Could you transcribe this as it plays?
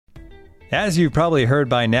As you've probably heard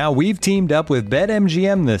by now, we've teamed up with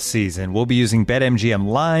BetMGM this season. We'll be using BetMGM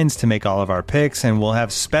lines to make all of our picks, and we'll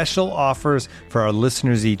have special offers for our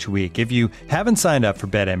listeners each week. If you haven't signed up for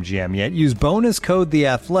BetMGM yet, use bonus code The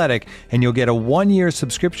Athletic, and you'll get a 1-year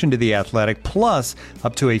subscription to The Athletic, plus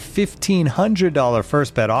up to a $1,500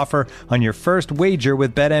 first bet offer on your first wager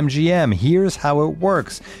with BetMGM. Here's how it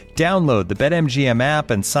works. Download the BetMGM app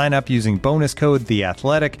and sign up using bonus code The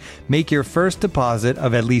Athletic. Make your first deposit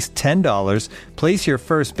of at least $10. Place your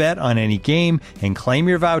first bet on any game and claim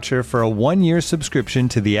your voucher for a 1-year subscription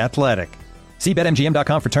to The Athletic. See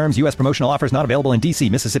BetMGM.com for terms. U.S. promotional offers not available in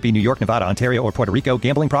D.C., Mississippi, New York, Nevada, Ontario, or Puerto Rico.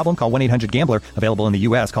 Gambling problem? Call 1-800-GAMBLER. Available in the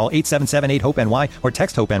U.S. Call 877-8-HOPE-NY or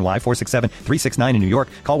text HOPE-NY 467-369 in New York.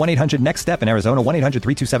 Call 1-800-NEXT-STEP in Arizona.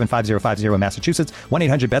 1-800-327-5050 in Massachusetts.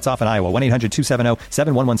 1-800-BETS-OFF in Iowa.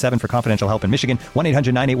 1-800-270-7117 for confidential help in Michigan.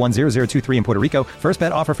 1-800-981-0023 in Puerto Rico. First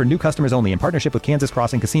bet offer for new customers only in partnership with Kansas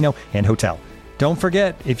Crossing Casino and Hotel. Don't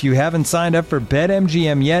forget, if you haven't signed up for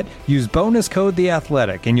BetMGM yet, use bonus code The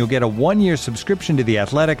Athletic, and you'll get a 1-year subscription to The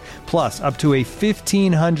Athletic, plus up to a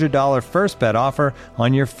 $1,500 first bet offer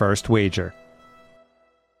on your first wager.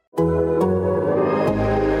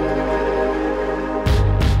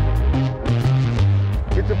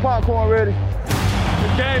 Get your popcorn ready.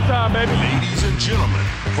 It's game time, baby. Ladies and gentlemen,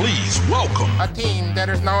 please welcome a team that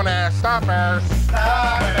is known as Stop Bears.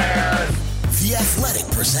 Stop Bears. The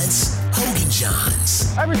Athletic presents Hogan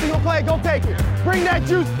Johns. Every single play, go take it. Bring that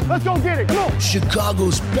juice. Let's go get it. Come on.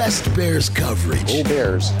 Chicago's best Bears coverage. Go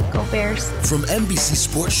Bears. Go Bears. From NBC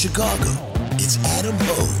Sports Chicago, it's Adam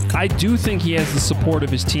Hogue. I do think he has the support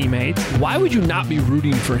of his teammates. Why would you not be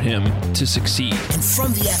rooting for him to succeed? And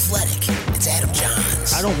from The Athletic, it's Adam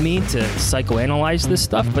Johns. I don't mean to psychoanalyze this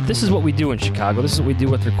stuff, but this is what we do in Chicago. This is what we do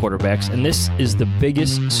with their quarterbacks, and this is the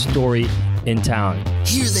biggest story in town.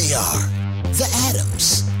 Here they are. The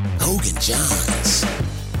Adams, Hogue and Johns.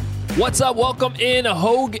 What's up? Welcome in,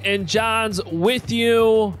 Hogue and Johns with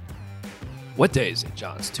you. What day is it,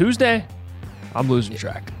 Johns? Tuesday? I'm losing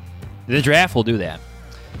track. The draft will do that.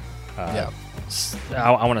 Yeah.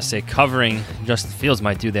 I want to say covering Justin Fields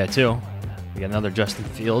might do that too. We got another Justin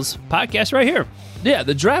Fields podcast right here. Yeah,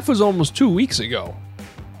 the draft was almost 2 weeks ago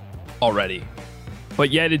already,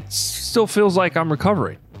 but yet it still feels like I'm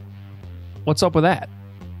recovering. What's up with that?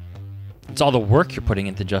 It's all the work you're putting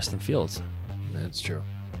into Justin Fields. That's true.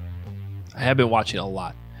 I have been watching a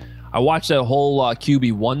lot. I watched that whole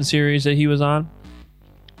QB1 series that he was on.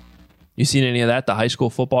 You seen any of that? The high school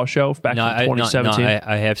football show back in 2017? No,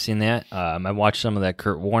 I have seen that. I watched some of that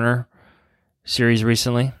Kurt Warner series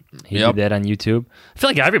recently. He did that on YouTube. I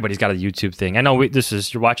feel like everybody's got a YouTube thing. I know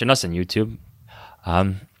you're watching us on YouTube,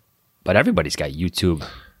 but everybody's got YouTube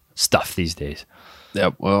stuff these days.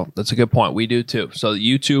 Yeah, well, that's a good point. We do too. So the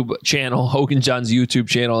YouTube channel, Hogue and John's YouTube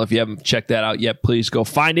channel, if you haven't checked that out yet, please go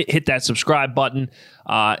find it. Hit that subscribe button.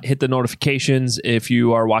 Hit the notifications if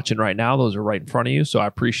you are watching right now. Those are right in front of you, so I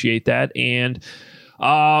appreciate that. And we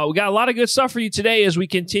got a lot of good stuff for you today as we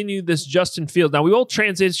continue this Justin Fields. Now, we will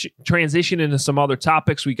transition into some other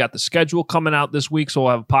topics. We got the schedule coming out this week, so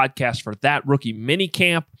we'll have a podcast for that. Rookie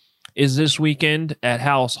minicamp is this weekend at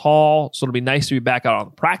Hallis Hall, so it'll be nice to be back out on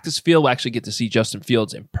the practice field. We'll actually get to see Justin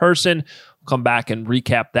Fields in person. We'll come back and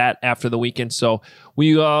recap that after the weekend. So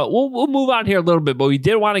we'll move on here a little bit, but we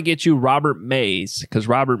did want to get you Robert Mays, because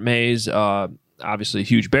Robert Mays, obviously a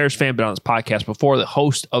huge Bears fan, been on this podcast before, the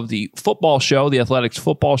host of the football show, the Athletics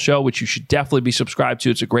Football Show, which you should definitely be subscribed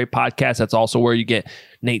to. It's a great podcast. That's also where you get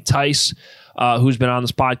Nate Tice, who's been on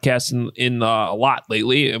this podcast in a lot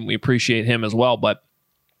lately, and we appreciate him as well. But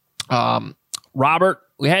Robert,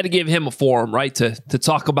 we had to give him a forum, right, to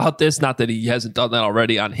talk about this. Not that he hasn't done that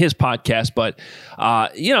already on his podcast, but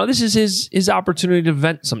this is his opportunity to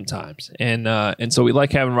vent sometimes, and so we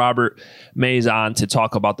like having Robert Mays on to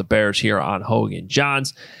talk about the Bears here on Hogue and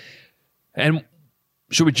Johns. And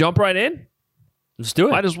should we jump right in? Let's do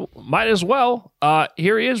it. Might as well.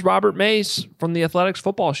 Here he is, Robert Mays from the Athletics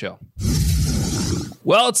Football Show.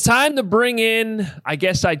 Well, it's time to bring in, I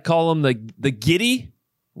guess I'd call him the giddy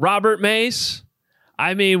Robert Mays.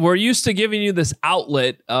 I mean, we're used to giving you this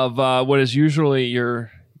outlet of what is usually your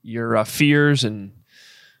fears and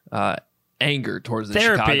anger towards the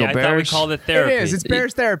therapy. Chicago Bears. I thought we called it therapy. It is. It's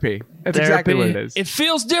Bears therapy. That's exactly what it is. It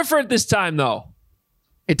feels different this time, though.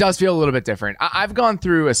 It does feel a little bit different. I've gone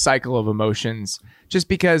through a cycle of emotions just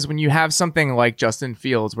because when you have something like Justin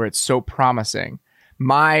Fields where it's so promising,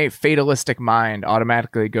 my fatalistic mind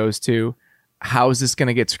automatically goes to, how is this going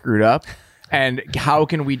to get screwed up? And how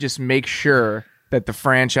can we just make sure that the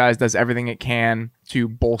franchise does everything it can to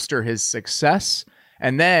bolster his success?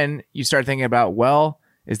 And then you start thinking about, well,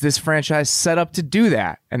 Is this franchise set up to do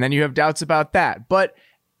that? And then you have doubts about that. But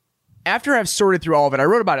after I've sorted through all of it, I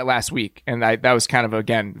wrote about it last week, and that was kind of,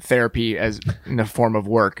 again, therapy as in the form of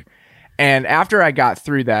work. And after I got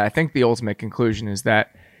through that, I think the ultimate conclusion is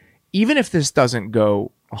that even if this doesn't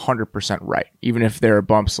go 100% right, even if there are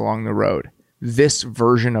bumps along the road, this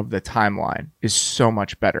version of the timeline is so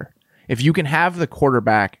much better. If you can have the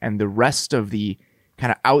quarterback and the rest of the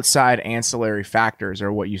kind of outside ancillary factors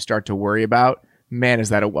are what you start to worry about, man, is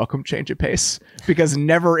that a welcome change of pace? Because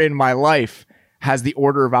never in my life has the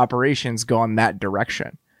order of operations gone that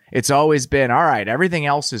direction. It's always been, all right, everything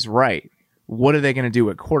else is right. What are they going to do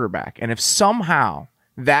at quarterback? And if somehow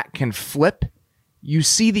that can flip, you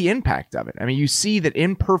see the impact of it. I mean, you see that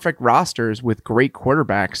imperfect rosters with great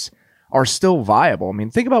quarterbacks are still viable. I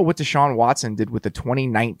mean, think about what Deshaun Watson did with the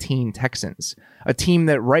 2019 Texans, a team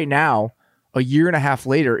that right now, a year and a half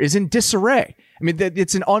later, is in disarray. I mean,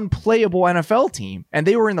 it's an unplayable NFL team, and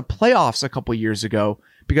they were in the playoffs a couple years ago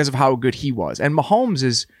because of how good he was. And Mahomes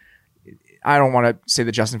is, I don't want to say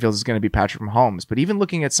that Justin Fields is going to be Patrick Mahomes, but even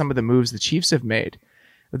looking at some of the moves the Chiefs have made,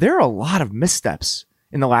 there are a lot of missteps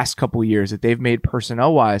in the last couple of years that they've made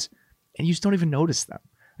personnel-wise, and you just don't even notice them.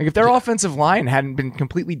 Like, if their offensive line hadn't been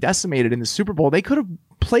completely decimated in the Super Bowl, they could have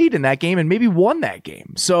played in that game and maybe won that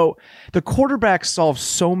game. So the quarterback solves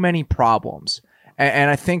so many problems.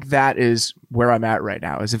 And I think that is where I'm at right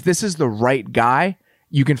now, is if this is the right guy,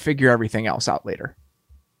 you can figure everything else out later.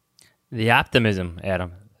 The optimism,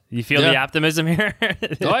 Adam. You feel the optimism here?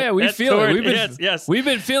 Oh, yeah, we feel it. We've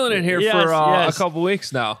been feeling it here for a couple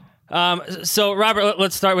weeks now. So, Robert,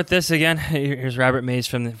 let's start with this again. Here's Robert Mays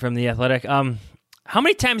from The Athletic. How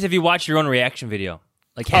many times have you watched your own reaction video?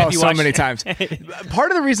 Like, have you so watched many times.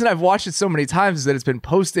 Part of the reason I've watched it so many times is that it's been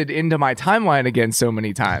posted into my timeline again so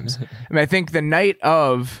many times. I mean, I think the night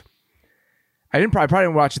of, I probably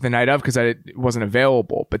didn't watch it the night of because it wasn't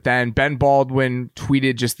available. But then Ben Baldwin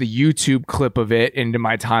tweeted just the YouTube clip of it into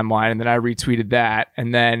my timeline, and then I retweeted that.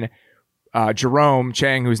 And then Jerome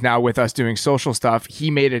Chang, who's now with us doing social stuff,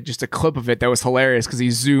 he made it just a clip of it that was hilarious because he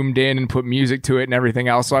zoomed in and put music to it and everything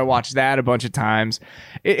else. So I watched that a bunch of times.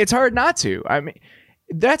 It's hard not to. I mean,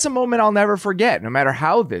 that's a moment I'll never forget, no matter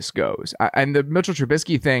how this goes. And the Mitchell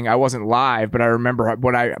Trubisky thing, I wasn't live, but I remember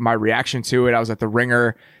my reaction to it. I was at the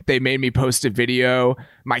Ringer. They made me post a video.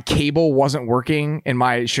 My cable wasn't working in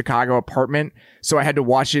my Chicago apartment, so I had to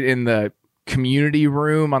watch it in the community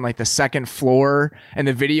room on like the second floor. And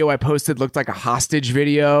the video I posted looked like a hostage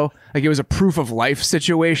video. Like, it was a proof of life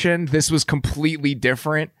situation. This was completely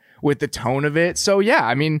different with the tone of it. So yeah,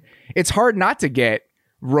 I mean, it's hard not to get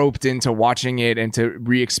roped into watching it and to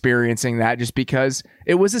re-experiencing that, just because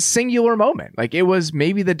it was a singular moment. Like, it was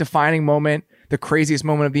maybe the defining moment, the craziest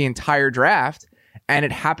moment of the entire draft, and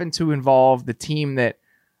it happened to involve the team that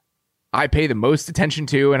I pay the most attention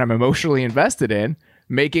to and I'm emotionally invested in,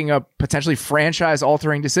 making a potentially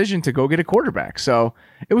franchise-altering decision to go get a quarterback. So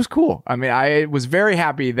it was cool. I mean, I was very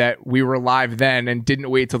happy that we were live then and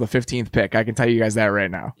didn't wait till the 15th pick. I can tell you guys that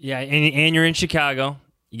right now. Yeah, and you're in Chicago.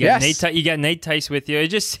 You got Nate Tice with you. It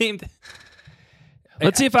just seemed.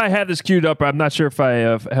 Let's see if I have this queued up. I'm not sure if I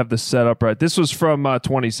have this set up right. This was from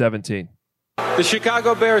 2017. The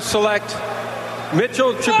Chicago Bears select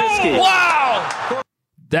Mitchell Trubisky. Oh, wow!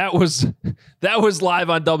 That was live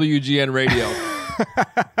on WGN radio,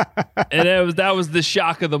 and that was the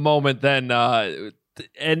shock of the moment then.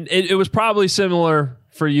 And it was probably similar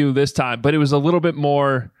for you this time, but it was a little bit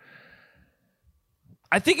more.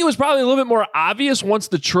 I think it was probably a little bit more obvious once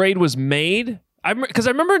the trade was made. Because I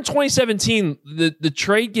remember in 2017, the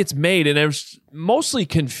trade gets made and there's mostly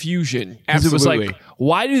confusion. Absolutely. It was like,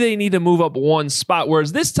 why do they need to move up one spot?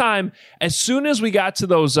 Whereas this time, as soon as we got to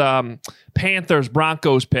those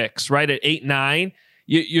Panthers-Broncos picks, right, at 8-9,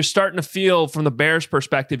 you're starting to feel from the Bears'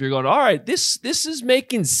 perspective, you're going, all right, this is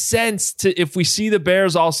making sense. If we see the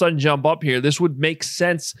Bears all of a sudden jump up here, this would make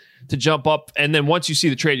sense to jump up. And then once you see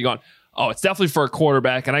the trade, you're going, oh, it's definitely for a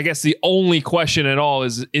quarterback. And I guess the only question at all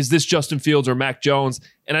is this Justin Fields or Mac Jones?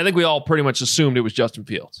 And I think we all pretty much assumed it was Justin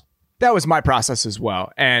Fields. That was my process as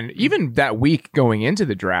well. And even that week going into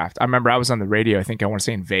the draft, I remember I was on the radio, I think I want to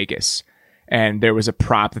say in Vegas, and there was a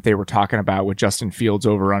prop that they were talking about with Justin Fields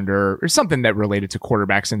over under or something that related to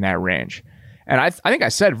quarterbacks in that range. And I think I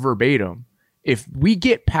said verbatim, if we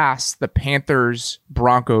get past the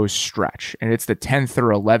Panthers-Broncos stretch and it's the 10th or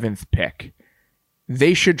 11th pick,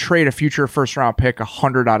 they should trade a future first-round pick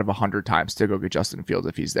 100 out of 100 times to go get Justin Fields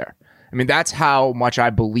if he's there. I mean, that's how much I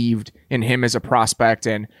believed in him as a prospect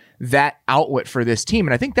and that outlet for this team.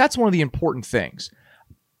 And I think that's one of the important things.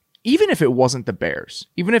 Even if it wasn't the Bears,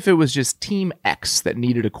 even if it was just Team X that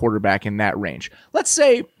needed a quarterback in that range. Let's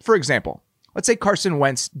say, for example, let's say Carson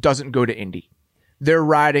Wentz doesn't go to Indy. They're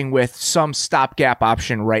riding with some stopgap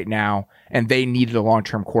option right now, and they needed a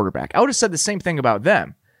long-term quarterback. I would have said the same thing about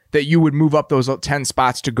them, that you would move up those 10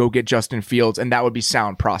 spots to go get Justin Fields, and that would be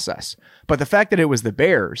sound process. But the fact that it was the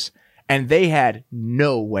Bears, and they had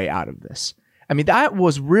no way out of this. I mean, that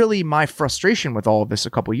was really my frustration with all of this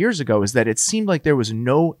a couple years ago, is that it seemed like there was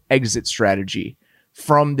no exit strategy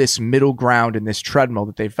from this middle ground and this treadmill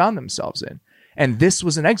that they found themselves in. And this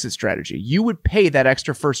was an exit strategy. You would pay that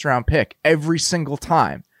extra first-round pick every single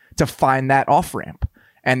time to find that off-ramp.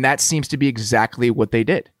 And that seems to be exactly what they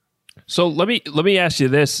did. So let me ask you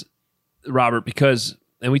this, Robert, because,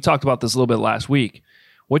 and we talked about this a little bit last week,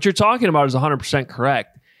 what you're talking about is 100%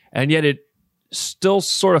 correct, and yet it still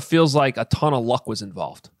sort of feels like a ton of luck was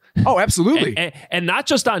involved. Oh, absolutely. and not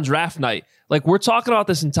just on draft night. Like, we're talking about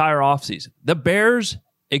this entire offseason. The Bears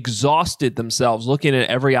exhausted themselves looking at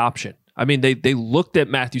every option. I mean, they looked at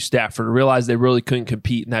Matthew Stafford and realized they really couldn't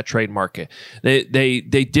compete in that trade market. They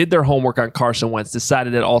did their homework on Carson Wentz,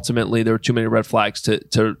 decided that ultimately there were too many red flags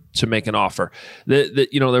to make an offer.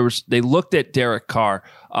 They looked at Derek Carr,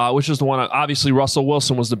 which was the one. Obviously, Russell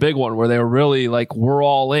Wilson was the big one where they were really like, we're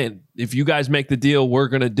all in. If you guys make the deal, we're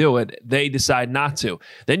going to do it. They decide not to.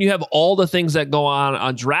 Then you have all the things that go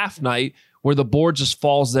on draft night where the board just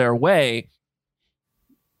falls their way.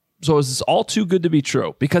 So is this all too good to be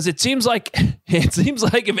true? Because it seems like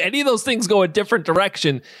if any of those things go a different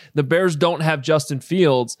direction, the Bears don't have Justin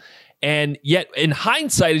Fields. And yet, in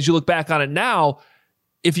hindsight, as you look back on it now,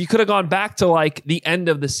 if you could have gone back to like the end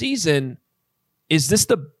of the season, is this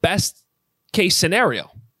the best case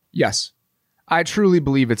scenario? Yes. I truly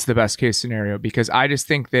believe it's the best case scenario, because I just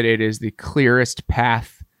think that it is the clearest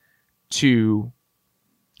path to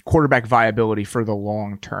quarterback viability for the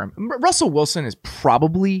long term. Russell Wilson is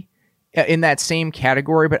probably in that same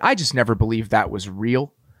category, but I just never believed that was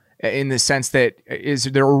real, in the sense that, is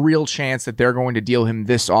there a real chance that they're going to deal him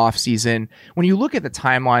this offseason? When you look at the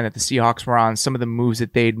timeline that the Seahawks were on, some of the moves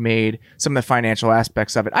that they'd made, some of the financial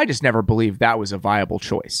aspects of it, I just never believed that was a viable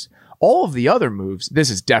choice. All of the other moves, this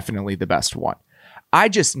is definitely the best one. I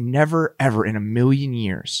just never, ever in a million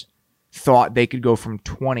years thought they could go from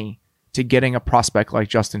 20 to getting a prospect like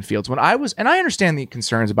Justin Fields. And I understand the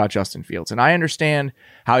concerns about Justin Fields, and I understand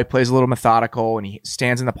how he plays a little methodical and he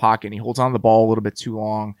stands in the pocket and he holds on to the ball a little bit too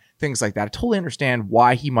long, things like that. I totally understand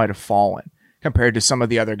why he might have fallen compared to some of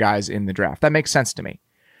the other guys in the draft. That makes sense to me.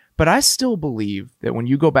 But I still believe that when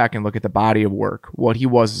you go back and look at the body of work, what he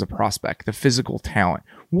was as a prospect, the physical talent,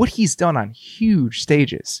 what he's done on huge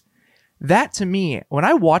stages, that to me, when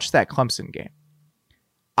I watched that Clemson game,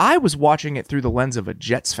 I was watching it through the lens of a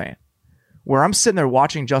Jets fan, where I'm sitting there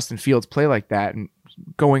watching Justin Fields play like that and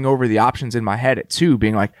going over the options in my head at 2,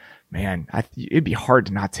 being like, man, it'd be hard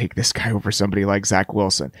to not take this guy over somebody like Zach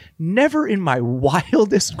Wilson. Never in my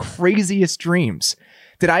wildest, craziest dreams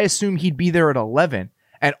did I assume he'd be there at 11,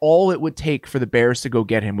 and all it would take for the Bears to go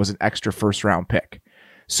get him was an extra first-round pick.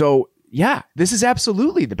 So, yeah, this is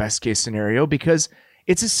absolutely the best case scenario, because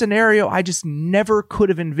it's a scenario I just never could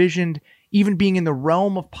have envisioned even being in the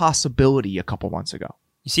realm of possibility a couple months ago.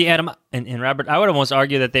 You see, Adam and Robert, I would almost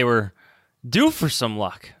argue that they were due for some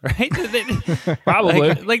luck, right?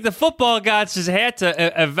 Probably. Like the football gods just had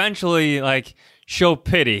to eventually show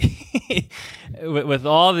pity with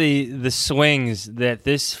all the swings that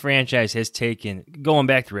this franchise has taken, going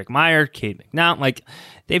back to Rick Meyer, Cade McNown.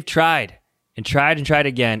 They've tried and tried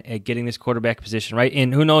again at getting this quarterback position right.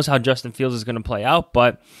 And who knows how Justin Fields is going to play out,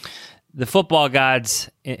 but the football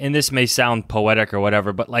gods, and this may sound poetic or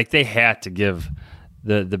whatever, but they had to give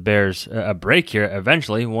the Bears a break here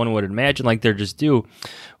eventually, one would imagine, they're just due.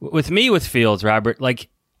 With Fields, Robert,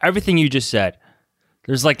 everything you just said,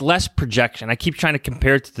 there's less projection. I keep trying to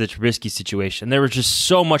compare it to the Trubisky situation. There was just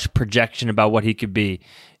so much projection about what he could be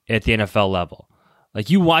at the NFL level.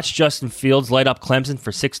 You watch Justin Fields light up Clemson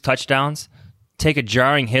for 6 touchdowns, take a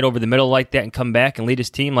jarring hit over the middle like that and come back and lead his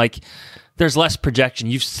team. There's less projection.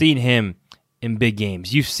 You've seen him in big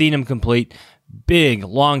games. You've seen him complete big,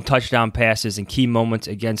 long touchdown passes in key moments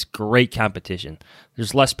against great competition.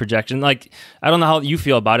 There's less projection. I don't know how you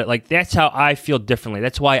feel about it. That's how I feel differently.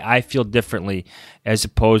 That's why I feel differently as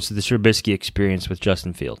opposed to the Trubisky experience with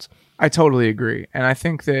Justin Fields. I totally agree. And I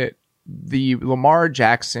think that the Lamar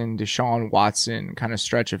Jackson, Deshaun Watson kind of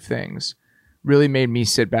stretch of things really made me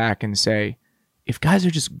sit back and say, if guys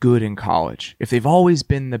are just good in college, if they've always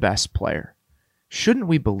been the best player, shouldn't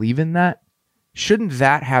we believe in that? Shouldn't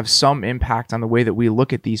that have some impact on the way that we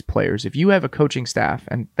look at these players? If you have a coaching staff,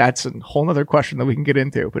 and that's a whole other question that we can get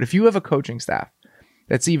into, but if you have a coaching staff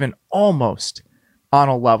that's even almost on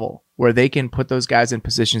a level where they can put those guys in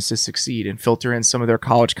positions to succeed and filter in some of their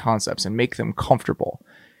college concepts and make them comfortable,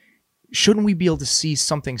 shouldn't we be able to see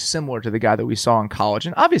something similar to the guy that we saw in college?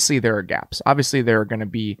 And obviously there are gaps. Obviously there are going to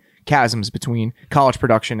be chasms between college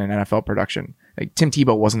production and NFL production. Like Tim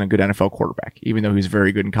Tebow wasn't a good NFL quarterback, even though he was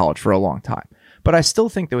very good in college for a long time. But I still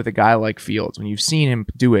think that with a guy like Fields, when you've seen him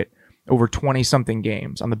do it over 20-something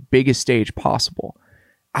games on the biggest stage possible,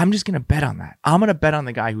 I'm just going to bet on that. I'm going to bet on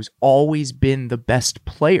the guy who's always been the best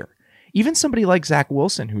player. Even somebody like Zach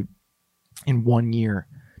Wilson, who in 1 year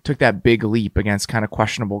took that big leap against kind of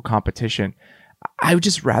questionable competition. I would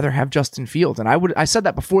just rather have Justin Fields. And I said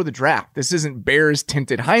that before the draft. This isn't Bears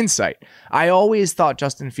tinted hindsight. I always thought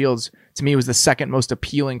Justin Fields, to me, was the second most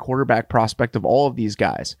appealing quarterback prospect of all of these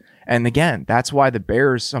guys. And again, that's why the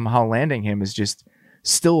Bears somehow landing him is just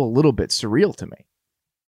still a little bit surreal to me.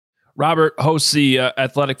 Robert hosts the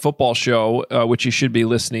Athletic Football Show, which you should be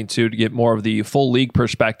listening to get more of the full league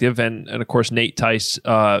perspective. And of course, Nate Tice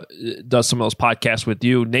does some of those podcasts with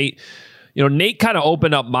you. Nate kind of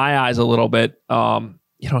opened up my eyes a little bit.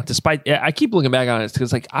 Despite I keep looking back on it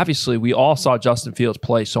because, like, obviously we all saw Justin Fields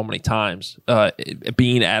play so many times,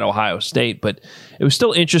 being at Ohio State, but it was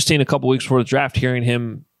still interesting a couple weeks before the draft hearing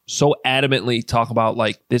him so adamantly talk about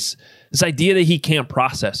like this idea that he can't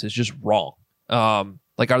process is just wrong.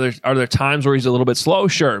 Like, are there times where he's a little bit slow?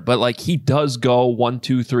 Sure. But like, he does go 1,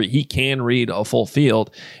 2, 3. He can read a full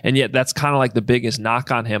field. And yet that's kind of like the biggest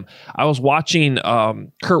knock on him. I was watching,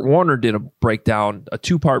 Kurt Warner did a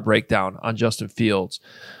 2-part breakdown on Justin Fields.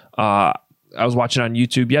 I was watching on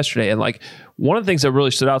YouTube yesterday. And like, one of the things that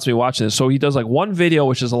really stood out to me watching this, so he does like one video,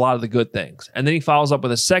 which is a lot of the good things. And then he follows up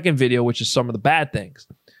with a second video, which is some of the bad things.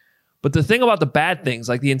 But the thing about the bad things,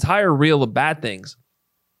 like the entire reel of bad things,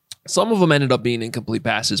 some of them ended up being incomplete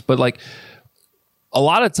passes, but like a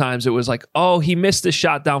lot of times it was like, oh, he missed this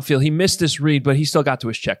shot downfield. He missed this read, but he still got to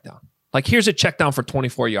his check down. Like, here's a check down for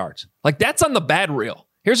 24 yards. Like, that's on the bad reel.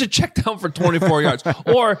 Here's a check down for 24 yards.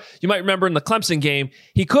 Or you might remember in the Clemson game,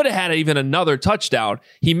 he could have had even another touchdown.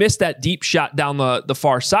 He missed that deep shot down the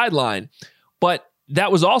far sideline, but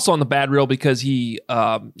that was also on the bad reel because he,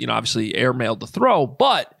 obviously airmailed the throw,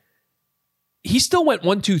 but he still went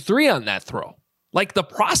 1, 2, 3 on that throw. Like, the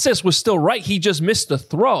process was still right. He just missed the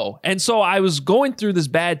throw. And so I was going through this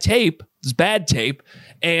bad tape,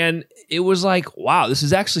 and it was like, wow, this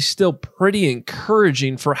is actually still pretty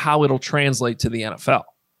encouraging for how it'll translate to the NFL.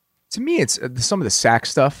 To me, it's some of the sack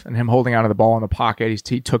stuff and him holding onto the ball in the pocket.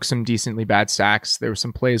 He took some decently bad sacks. There were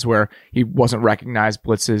some plays where he wasn't recognizing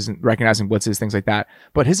blitzes, things like that.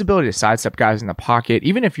 But his ability to sidestep guys in the pocket,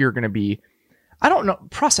 even if you're going to be, I don't know,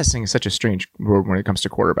 processing is such a strange word when it comes to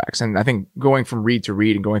quarterbacks. And I think going from read to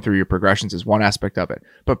read and going through your progressions is one aspect of it.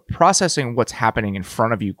 But processing what's happening in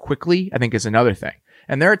front of you quickly, I think, is another thing.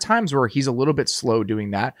 And there are times where he's a little bit slow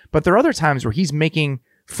doing that. But there are other times where he's making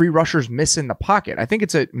free rushers miss in the pocket. I think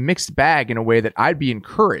it's a mixed bag in a way that I'd be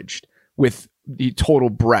encouraged with the total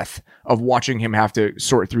breadth of watching him have to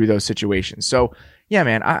sort through those situations. So, yeah,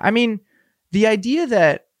 man, I mean, the idea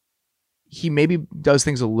that he maybe does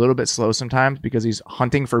things a little bit slow sometimes because he's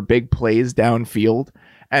hunting for big plays downfield.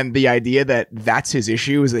 And the idea that that's his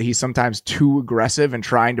issue is that he's sometimes too aggressive and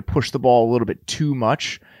trying to push the ball a little bit too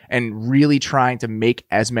much and really trying to make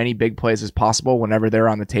as many big plays as possible whenever they're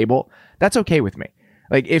on the table. That's okay with me.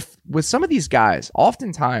 Like, if with some of these guys,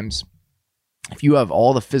 oftentimes, if you have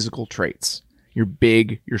all the physical traits, you're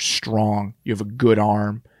big, you're strong, you have a good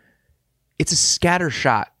arm, it's a scatter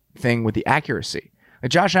shot thing with the accuracy.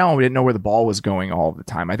 Like Josh Allen, we didn't know where the ball was going all of the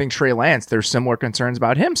time. I think Trey Lance, there's similar concerns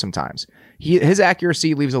about him sometimes. His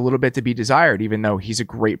accuracy leaves a little bit to be desired, even though he's a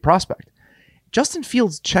great prospect. Justin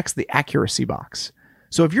Fields checks the accuracy box.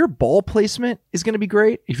 So if your ball placement is going to be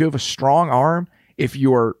great, if you have a strong arm, if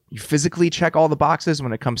you physically check all the boxes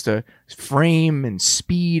when it comes to frame and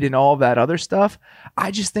speed and all of that other stuff,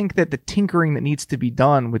 I just think that the tinkering that needs to be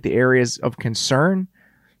done with the areas of concern,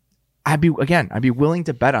 I'd be willing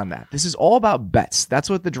to bet on that. This is all about bets. That's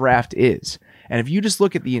what the draft is. And if you just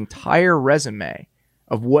look at the entire resume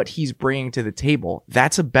of what he's bringing to the table,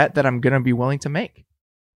 that's a bet that I'm going to be willing to make.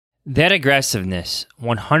 That aggressiveness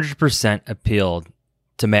 100% appealed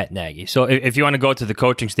to Matt Nagy. So if you want to go to the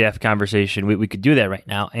coaching staff conversation, we could do that right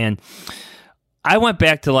now. And I went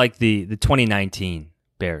back to like the 2019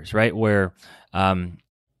 Bears, right? Where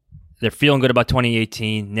they're feeling good about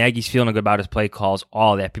 2018. Nagy's feeling good about his play calls,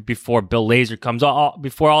 all that. Before Bill Lazor comes,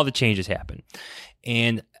 before all the changes happen.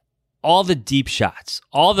 And all the deep shots,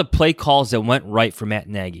 all the play calls that went right for Matt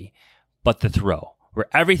Nagy, but the throw, where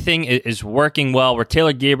everything is working well, where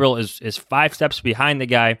Taylor Gabriel is 5 steps behind the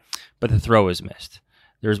guy, but the throw is missed.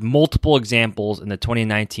 There's multiple examples in the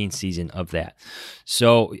 2019 season of that.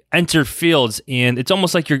 So enter Fields, and it's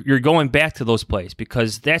almost like you're going back to those plays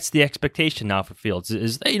because that's the expectation now for Fields.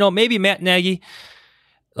 Is maybe Matt Nagy.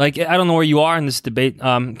 Like, I don't know where you are in this debate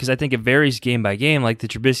because I think it varies game by game, like the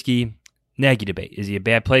Trubisky-Nagy debate. Is he a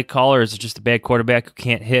bad play caller or is it just a bad quarterback who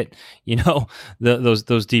can't hit,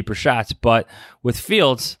 those deeper shots? But with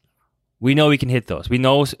Fields, we know he can hit those. We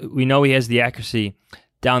know he has the accuracy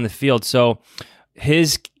down the field. So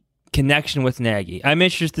his connection with Nagy, I'm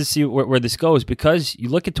interested to see where this goes because you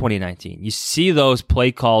look at 2019, you see those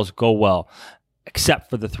play calls go well, except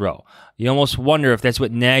for the throw. You almost wonder if that's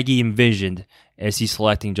what Nagy envisioned as he's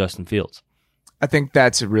selecting Justin Fields. I think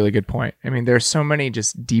that's a really good point. I mean, there's so many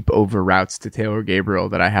just deep over routes to Taylor Gabriel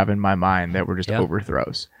that I have in my mind that were just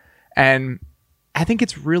overthrows. And I think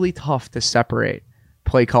it's really tough to separate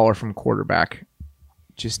play caller from quarterback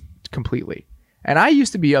just completely. And I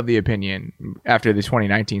used to be of the opinion after the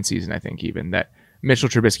 2019 season, I think even, that Mitchell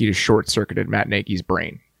Trubisky just short-circuited Matt Nagy's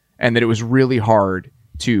brain and that it was really hard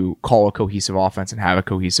to call a cohesive offense and have a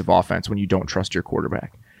cohesive offense when you don't trust your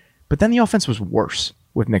quarterback. But then the offense was worse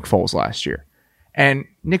with Nick Foles last year. And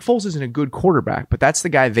Nick Foles isn't a good quarterback, but that's the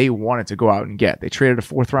guy they wanted to go out and get. They traded a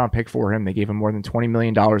 4th-round pick for him. They gave him more than $20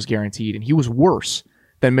 million guaranteed, and he was worse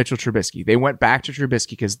than Mitchell Trubisky. They went back to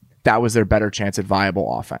Trubisky because that was their better chance at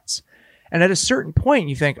viable offense. And at a certain point,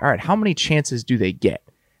 you think, all right, how many chances do they get?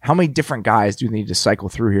 How many different guys do they need to cycle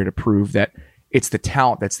through here to prove that it's the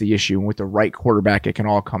talent that's the issue, and with the right quarterback, it can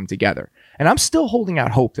all come together? And I'm still holding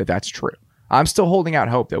out hope that that's true. I'm still holding out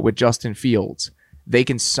hope that with Justin Fields, they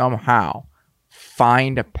can somehow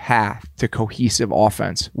find a path to cohesive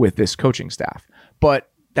offense with this coaching staff. But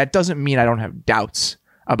that doesn't mean I don't have doubts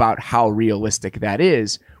about how realistic that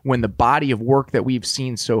is when the body of work that we've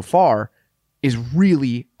seen so far is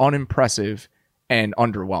really unimpressive and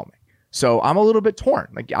underwhelming. So I'm a little bit torn.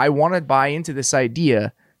 Like, I want to buy into this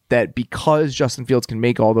idea that because Justin Fields can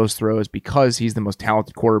make all those throws, because he's the most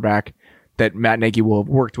talented quarterback that Matt Nagy will have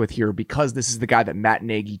worked with here, because this is the guy that Matt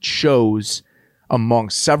Nagy chose among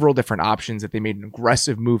several different options that they made an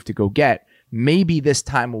aggressive move to go get, maybe this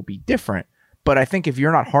time will be different. But I think if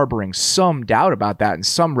you're not harboring some doubt about that and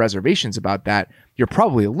some reservations about that, you're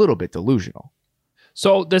probably a little bit delusional.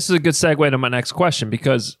 So this is a good segue to my next question,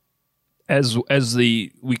 because as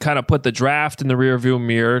we kind of put the draft in the rearview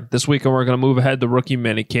mirror, this weekend we're going to move ahead to rookie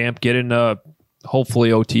minicamp, get into hopefully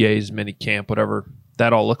OTAs minicamp, whatever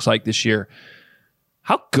that all looks like this year.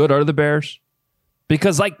 How good are the Bears?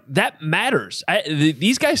 Because that matters.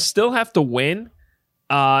 These guys still have to win,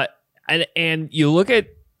 and you look at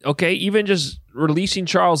even just releasing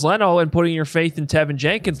Charles Leno and putting your faith in Tevin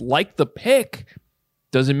Jenkins, like the pick,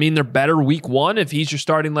 doesn't mean they're better week one if he's your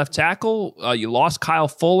starting left tackle. You lost Kyle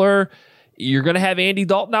Fuller. You're going to have Andy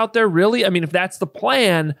Dalton out there, really? I mean, if that's the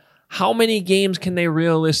plan, how many games can they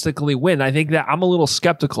realistically win? I think that I'm a little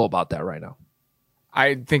skeptical about that right now.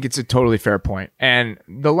 I think it's a totally fair point. And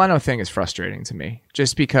the Leno thing is frustrating to me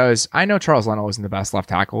just because I know Charles Leno isn't the best left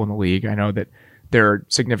tackle in the league. I know that there are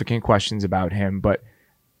significant questions about him, but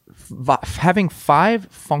having 5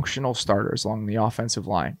 functional starters along the offensive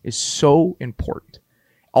line is so important.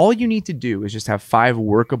 All you need to do is just have 5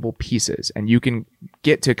 workable pieces and you can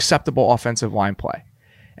get to acceptable offensive line play.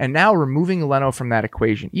 And now removing Leno from that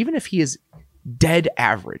equation, even if he is dead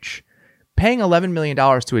average, paying $11 million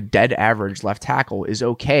to a dead average left tackle is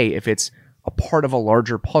okay if it's a part of a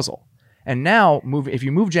larger puzzle. And now if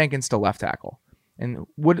you move Jenkins to left tackle, and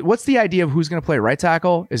what's the idea of who's going to play right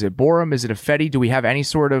tackle? Is it Borum? Is it Ifedi? Do we have any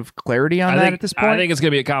sort of clarity on that at this point? I think it's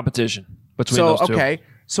going to be a competition between those two. Okay,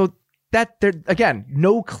 so that there again,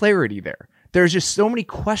 no clarity there. There's just so many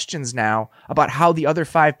questions now about how the other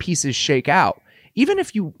 5 pieces shake out. Even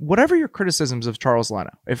if whatever your criticisms of Charles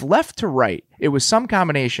Leno, if left to right, it was some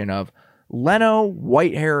combination of Leno,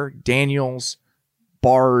 Whitehair, Daniels,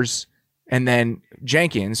 Bars, and then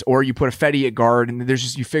Jenkins, or you put a Fetty at guard, and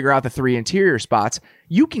you figure out the 3 interior spots,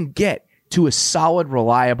 you can get to a solid,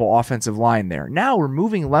 reliable offensive line there. Now,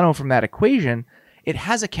 removing Leno from that equation, it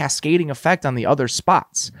has a cascading effect on the other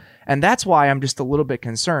spots. And that's why I'm just a little bit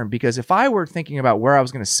concerned, because if I were thinking about where I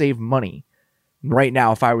was going to save money right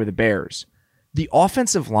now, if I were the Bears, the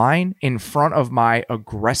offensive line in front of my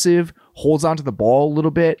aggressive, holds onto the ball a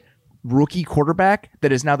little bit, rookie quarterback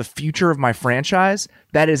that is now the future of my franchise,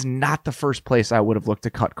 that is not the first place I would have looked to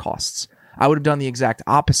cut costs. I would have done the exact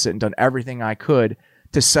opposite and done everything I could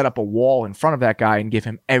to set up a wall in front of that guy and give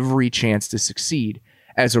him every chance to succeed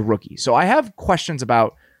as a rookie. So I have questions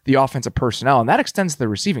about the offensive personnel, and that extends to the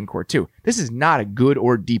receiving corps too. This is not a good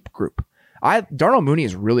or deep group. Darnell Mooney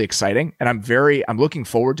is really exciting, and I'm looking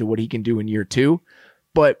forward to what he can do in year 2.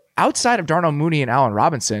 But outside of Darnell Mooney and Allen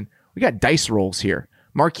Robinson, we got dice rolls here.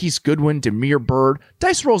 Marquise Goodwin, Damiere Byrd,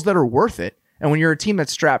 dice rolls that are worth it. And when you're a team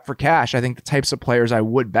that's strapped for cash, I think the types of players I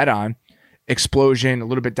would bet on, explosion, a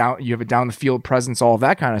little bit down, you have a down the field presence, all of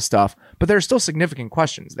that kind of stuff. But there's still significant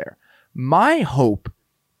questions there. My hope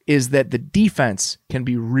is that the defense can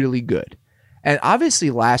be really good. And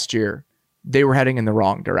obviously last year, they were heading in the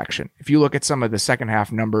wrong direction. If you look at some of the second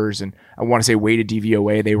half numbers, and I want to say weighted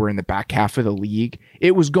DVOA, they were in the back half of the league.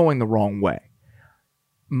 It was going the wrong way.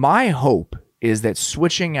 My hope is that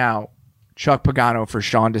switching out Chuck Pagano for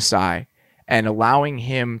Sean Desai and allowing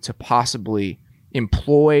him to possibly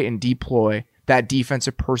employ and deploy that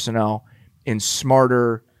defensive personnel in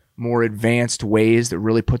smarter, more advanced ways that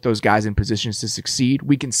really put those guys in positions to succeed,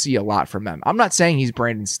 we can see a lot from them. I'm not saying he's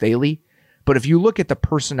Brandon Staley, but if you look at the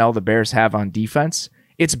personnel the Bears have on defense,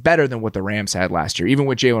 it's better than what the Rams had last year. Even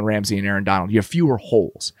with Jalen Ramsey and Aaron Donald, you have fewer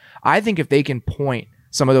holes. I think if they can point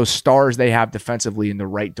some of those stars they have defensively in the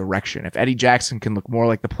right direction, if Eddie Jackson can look more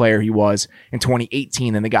like the player he was in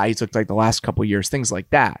 2018 than the guy he's looked like the last couple of years, things like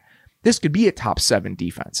that, this could be a top 7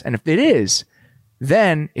 defense. And if it is,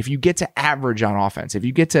 then if you get to average on offense, if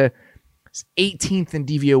you get to 18th in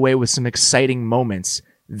DVOA with some exciting moments,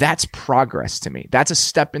 that's progress to me. That's a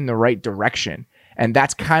step in the right direction. And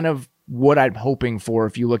that's kind of what I'm hoping for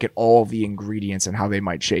if you look at all the ingredients and how they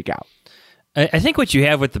might shake out. I think what you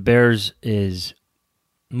have with the Bears is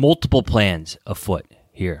multiple plans afoot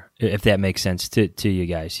here, if that makes sense to you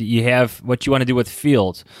guys. You have what you want to do with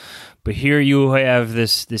Fields, but here you have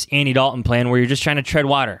this Andy Dalton plan where you're just trying to tread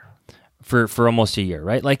water for almost a year,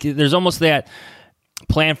 right? Like there's almost that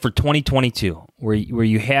plan for 2022 where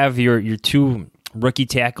you have your 2 rookie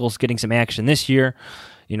tackles getting some action this year,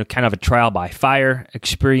 kind of a trial by fire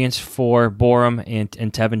experience for Borum and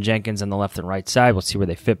Tevin Jenkins on the left and right side. We'll see where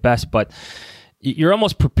they fit best, but you're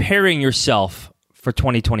almost preparing yourself for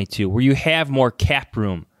 2022 where you have more cap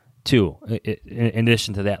room too, in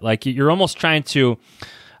addition to that. Like you're almost trying to,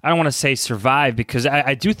 I don't want to say survive, because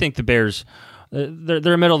I do think the Bears,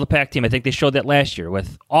 they're a middle-of-the-pack team. I think they showed that last year.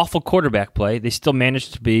 With awful quarterback play, they still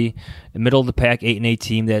managed to be a middle-of-the-pack 8-8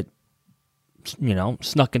 team that,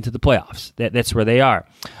 snuck into the playoffs. That's where they are.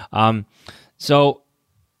 So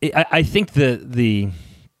I think the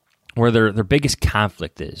where their biggest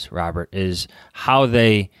conflict is, Robert, is how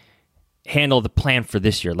they handle the plan for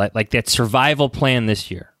this year. Like that survival plan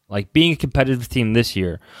this year. Like being a competitive team this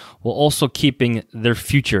year, while also keeping their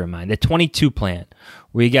future in mind. The 22 plan,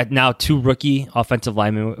 where you got now 2 rookie offensive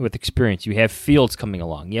linemen with experience. You have Fields coming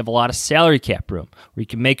along. You have a lot of salary cap room where you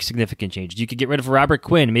can make significant changes. You could get rid of Robert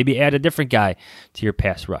Quinn, maybe add a different guy to your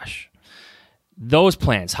pass rush. Those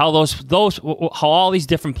plans, how all these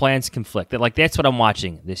different plans conflict. That's what I'm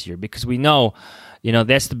watching this year, because we know,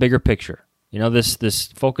 that's the bigger picture.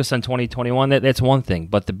 This focus on 2021, that's one thing,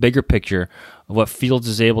 but the bigger picture of what Fields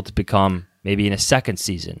is able to become maybe in a second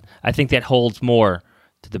season, I think that holds more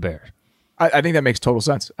to the Bears. I think that makes total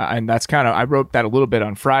sense. And that's I wrote that a little bit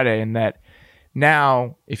on Friday, in that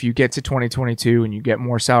now if you get to 2022 and you get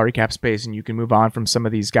more salary cap space and you can move on from some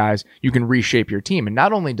of these guys, you can reshape your team. And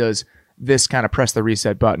not only does this kind of press the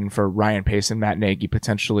reset button for Ryan Pace and Matt Nagy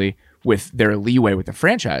potentially with their leeway with the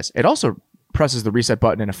franchise, it also presses the reset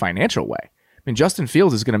button in a financial way. I mean, Justin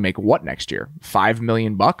Fields is going to make what next year? $5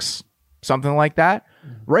 million, something like that.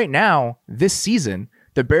 Right now, this season,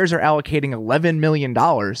 the Bears are allocating $11 million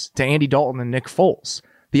to Andy Dalton and Nick Foles.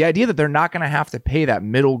 The idea that they're not going to have to pay that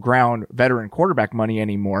middle ground veteran quarterback money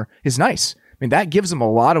anymore is nice. I mean, that gives them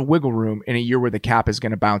a lot of wiggle room in a year where the cap is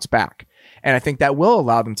going to bounce back. And I think that will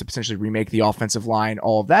allow them to potentially remake the offensive line,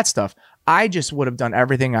 all of that stuff. I just would have done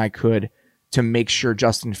everything I could to make sure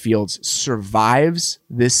Justin Fields survives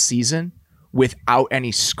this season without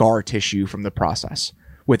any scar tissue from the process,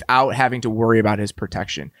 without having to worry about his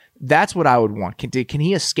protection. That's what I would want. Can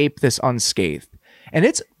he escape this unscathed? And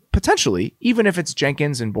it's potentially, even if it's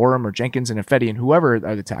Jenkins and Borum or Jenkins and Ifedi and whoever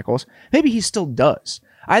are the tackles, maybe he still does.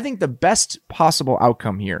 I think the best possible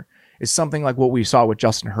outcome here is something like what we saw with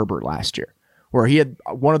Justin Herbert last year, where he had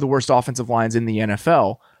one of the worst offensive lines in the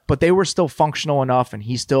NFL, but they were still functional enough and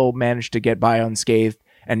he still managed to get by unscathed.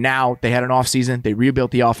 And now they had an offseason. They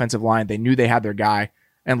rebuilt the offensive line. They knew they had their guy,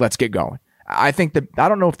 and let's get going. I don't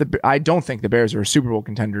think the Bears are a Super Bowl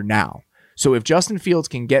contender now. So if Justin Fields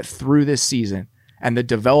can get through this season and the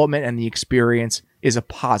development and the experience is a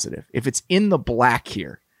positive, if it's in the black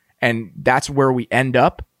here and that's where we end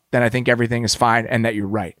up, then I think everything is fine and that you're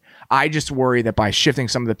right. I just worry that by shifting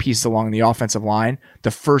some of the pieces along the offensive line,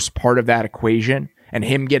 the first part of that equation and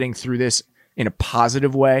him getting through this in a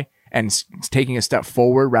positive way and taking a step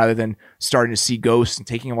forward rather than starting to see ghosts and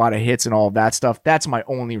taking a lot of hits and all of that stuff, that's my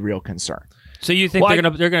only real concern. So you think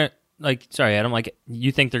they're gonna like? Sorry, Adam. Like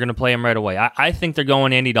you think they're gonna play him right away? I think they're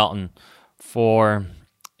going Andy Dalton for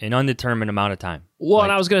an undetermined amount of time. Well,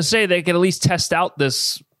 and I was gonna say they could at least test out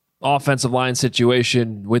this offensive line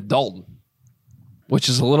situation with Dalton, which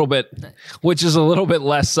is a little bit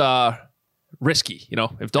less risky. You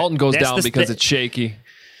know, if Dalton goes down because it's shaky,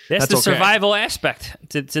 that's the survival aspect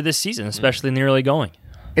to this season, especially in the early going.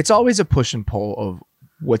 It's always a push and pull of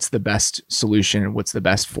what's the best solution and what's the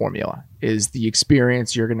best formula. Is the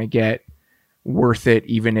experience you're going to get worth it,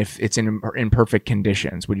 even if it's in imperfect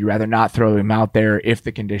conditions? Would you rather not throw him out there if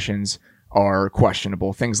the conditions are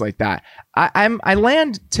questionable? Things like that. I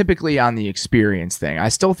land typically on the experience thing. I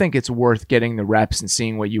still think it's worth getting the reps and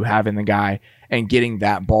seeing what you have in the guy and getting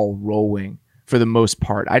that ball rolling for the most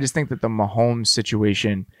part. I just think that the Mahomes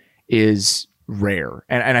situation is rare.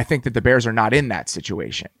 And I think that the Bears are not in that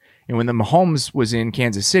situation. And when the Mahomes was in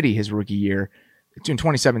Kansas City his rookie year, in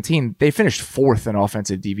 2017, they finished 4th in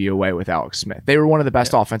offensive DVOA with Alex Smith. They were one of the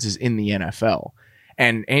best offenses in the NFL.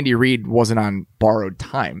 And Andy Reid wasn't on borrowed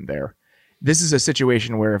time there. This is a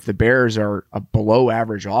situation where if the Bears are a below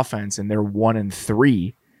average offense and they're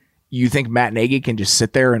 1-3, you think Matt Nagy can just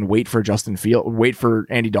sit there and wait for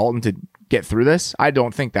Andy Dalton to get through this? I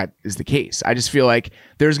don't think that is the case. I just feel like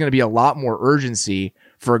there's going to be a lot more urgency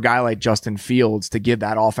for a guy like Justin Fields to give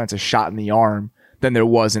that offense a shot in the arm than there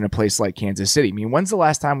was in a place like Kansas City. I mean, when's the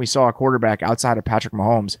last time we saw a quarterback outside of Patrick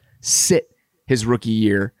Mahomes sit his rookie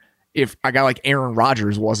year if a guy like Aaron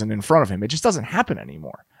Rodgers wasn't in front of him? It just doesn't happen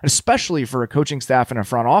anymore, especially for a coaching staff and a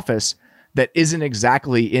front office that isn't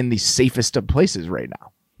exactly in the safest of places right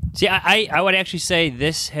now. See, I would actually say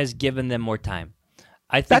this has given them more time.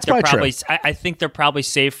 I think That's probably I think they're probably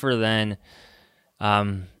safer than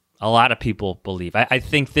a lot of people believe. I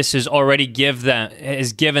think this has already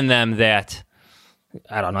given them that,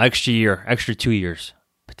 I don't know, extra 2 years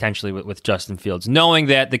potentially with Justin Fields, knowing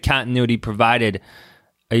that the continuity provided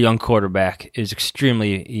a young quarterback is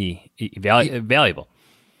extremely valuable.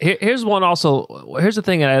 Here's one also. Here's the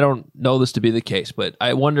thing, and I don't know this to be the case, but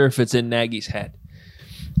I wonder if it's in Nagy's head.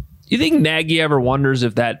 You think Nagy ever wonders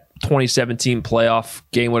if that 2017 playoff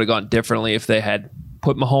game would have gone differently if they had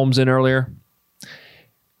put Mahomes in earlier?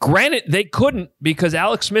 Granted, they couldn't because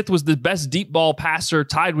Alex Smith was the best deep ball passer,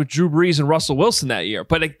 tied with Drew Brees and Russell Wilson that year.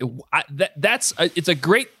 But it's a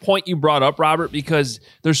great point you brought up, Robert, because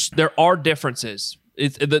there are differences.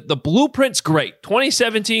 The blueprint's great.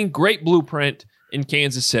 2017, great blueprint in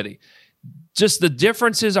Kansas City. Just the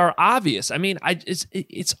differences are obvious. I mean,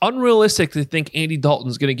 it's unrealistic to think Andy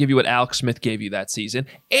Dalton's going to give you what Alex Smith gave you that season.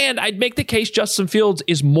 And I'd make the case Justin Fields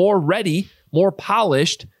is more ready, more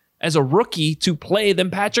polished as a rookie to play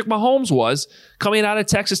than Patrick Mahomes was coming out of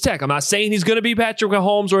Texas Tech. I'm not saying he's going to be Patrick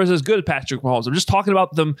Mahomes or is as good as Patrick Mahomes. I'm just talking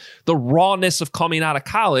about the rawness of coming out of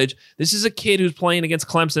college. This is a kid who's playing against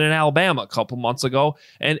Clemson and Alabama a couple months ago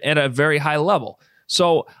and at a very high level.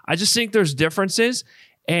 So I just think there's differences.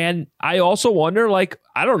 And I also wonder, I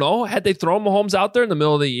don't know, had they thrown Mahomes out there in the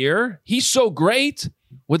middle of the year, he's so great,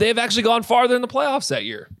 would they have actually gone farther in the playoffs that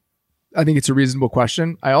year? I think it's a reasonable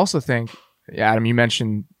question. I also think, Adam, you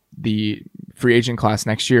mentioned the free agent class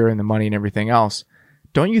next year and the money and everything else.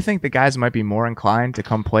 Don't you think the guys might be more inclined to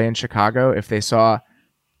come play in Chicago if they saw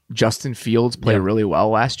Justin Fields play really well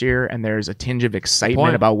last year and there's a tinge of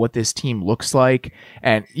excitement about what this team looks like?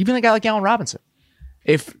 And even a guy like Allen Robinson.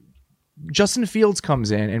 If Justin Fields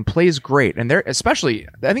comes in and plays great, and I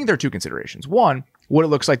think there are two considerations. One, what it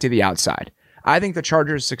looks like to the outside. I think the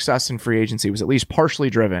Chargers' success in free agency was at least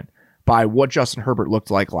partially driven by what Justin Herbert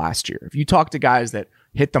looked like last year. If you talk to guys that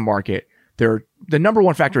hit the market, the number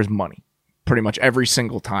one factor is money, pretty much every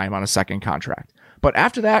single time on a second contract. But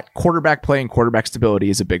after that, quarterback play and quarterback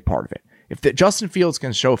stability is a big part of it. If Justin Fields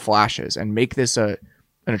can show flashes and make this an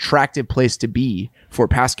attractive place to be for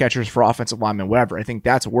pass catchers, for offensive linemen, whatever, I think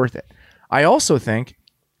that's worth it. I also think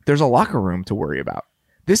there's a locker room to worry about.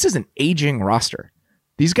 This is an aging roster.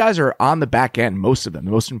 These guys are on the back end, most of them,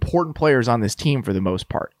 the most important players on this team for the most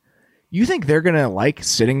part. You think they're going to like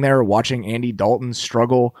sitting there watching Andy Dalton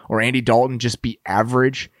struggle or Andy Dalton just be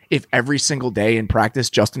average if every single day in practice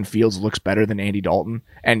Justin Fields looks better than Andy Dalton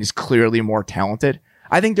and is clearly more talented?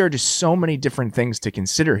 I think there are just so many different things to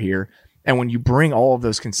consider here. And when you bring all of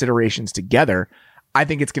those considerations together, I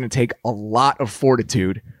think it's going to take a lot of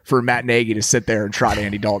fortitude for Matt Nagy to sit there and trot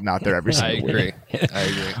Andy Dalton out there every single week. I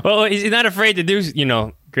agree. Well, he's not afraid to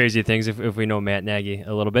do, crazy things if we know Matt Nagy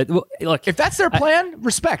a little bit. Well, look, if that's their plan,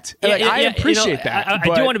 respect. I appreciate that.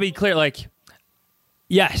 I do want to be clear.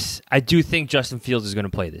 Yes, I do think Justin Fields is going to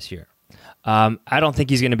play this year. I don't think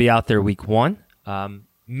he's going to be out there week 1.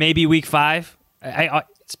 Maybe week 5.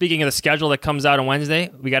 speaking of the schedule that comes out on Wednesday,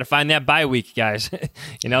 we got to find that bye week, guys.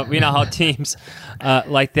 We know how teams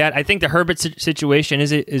like that. I think the Herbert situation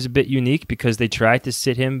is a bit unique because they tried to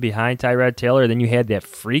sit him behind Tyrod Taylor. Then you had that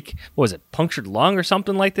freak. What was it, punctured lung or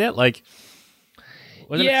something like that?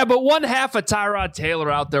 But one half of Tyrod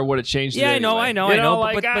Taylor out there would have changed it anyway. I know.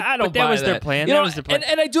 But I don't that was their plan. That was their plan.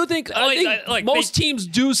 And I do think most teams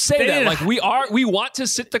do say that. Like we want to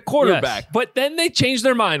sit the quarterback, but then they change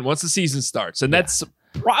their mind once the season starts, and that's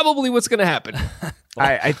probably what's going to happen.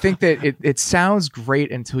 I think that it sounds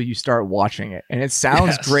great until you start watching it, and it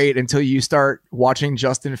sounds great until you start watching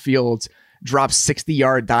Justin Fields drop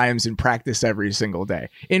 60-yard dimes in practice every single day.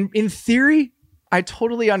 In theory, I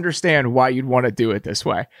totally understand why you'd want to do it this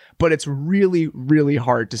way, but it's really, really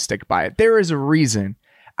hard to stick by it. There is a reason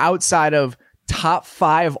outside of top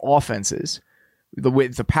 5 offenses,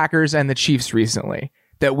 with the Packers and the Chiefs recently,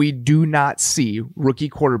 that we do not see rookie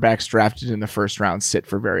quarterbacks drafted in the first round sit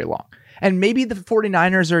for very long. And maybe the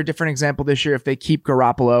 49ers are a different example this year if they keep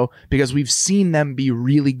Garoppolo, because we've seen them be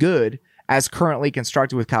really good as currently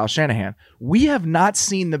constructed with Kyle Shanahan. We have not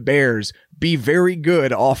seen the Bears be very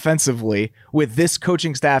good offensively with this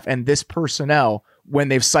coaching staff and this personnel when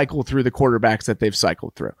they've cycled through the quarterbacks that they've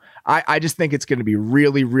cycled through. I just think it's going to be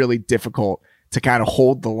really, really difficult to kind of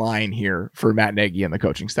hold the line here for Matt Nagy and the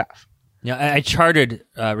coaching staff. Yeah, I charted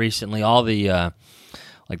recently all the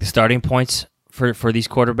the starting points for these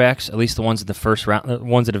quarterbacks, at least the ones in the first round, the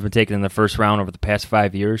ones that have been taken in the first round over the past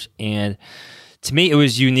 5 years. And to me, it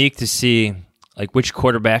was unique to see which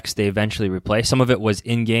quarterbacks they eventually replace. Some of it was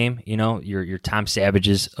in game, your Tom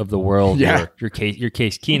Savages of the world, your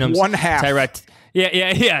Case Keenums, one half. Tyrod,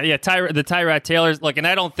 the Tyrod Taylors. And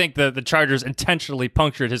I don't think the Chargers intentionally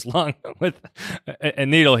punctured his lung with a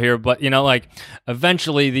needle here, but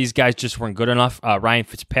eventually these guys just weren't good enough. Ryan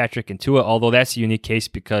Fitzpatrick and Tua, although that's a unique case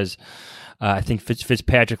because I think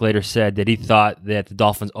Fitzpatrick later said that he thought that the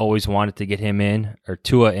Dolphins always wanted to get him in or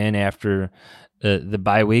Tua in after the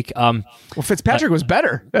bye week. Well, Fitzpatric was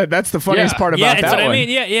better. That's the funniest part about that one. I mean,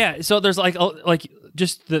 yeah. So there's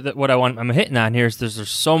just what I'm hitting on here is there's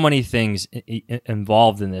so many things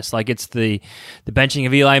involved in this. It's the benching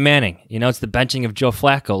of Eli Manning. It's the benching of Joe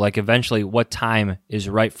Flacco. Eventually, what time is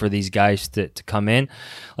right for these guys to come in?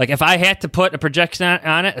 If I had to put a projection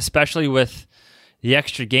on it, especially with the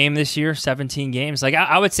extra game this year, 17 games,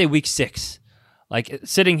 I would say week 6.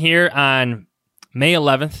 Sitting here on May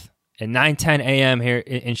 11th at 9:10 a.m. here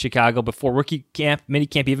in Chicago before rookie camp, mini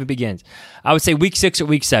camp even begins. I would say week 6 or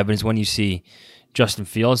week 7 is when you see Justin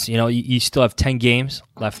Fields. You still have 10 games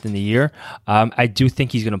left in the year. I do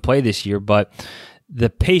think he's going to play this year, but the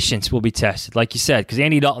patience will be tested, like you said, because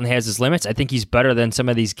Andy Dalton has his limits. I think he's better than some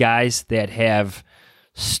of these guys that have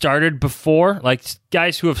started before,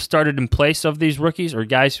 guys who have started in place of these rookies or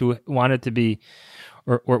guys who wanted to be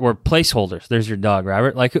or placeholders. There's your dog,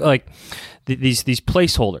 Robert. These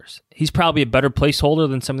placeholders. He's probably a better placeholder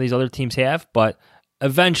than some of these other teams have, but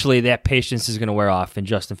eventually that patience is going to wear off and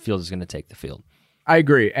Justin Fields is going to take the field. I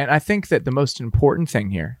agree. And I think that the most important thing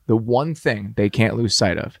here, the one thing they can't lose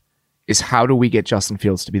sight of, is how do we get Justin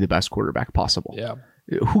Fields to be the best quarterback possible? Yeah.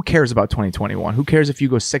 Who cares about 2021? Who cares if you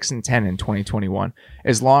go 6-10 in 2021?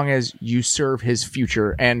 As long as you serve his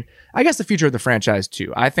future and I guess the future of the franchise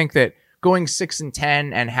too. I think that going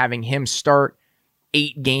 6-10 and having him start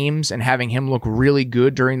 8 games and having him look really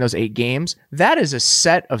good during those 8 games, that is a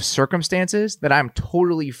set of circumstances that I'm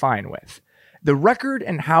totally fine with. The record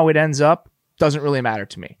and how it ends up doesn't really matter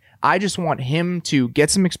to me. I just want him to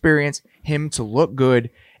get some experience, him to look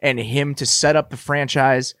good, and him to set up the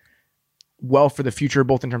franchise well for the future,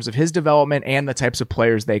 both in terms of his development and the types of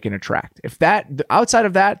players they can attract. If that, outside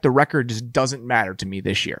of that, the record just doesn't matter to me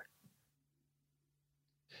this year.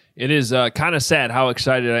 It is kind of sad how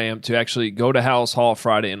excited I am to actually go to Hallis Hall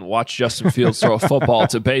Friday and watch Justin Fields throw a football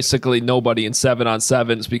to basically nobody in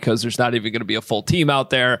 7-on-7s because there's not even going to be a full team out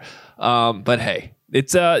there. But hey,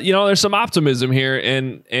 it's there's some optimism here,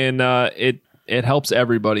 and it helps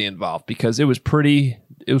everybody involved because it was pretty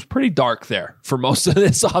dark there for most of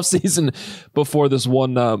this offseason before this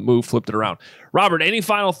one move flipped it around. Robert, any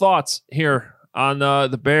final thoughts here on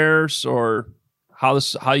the Bears or how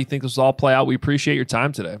you think this will all play out? We appreciate your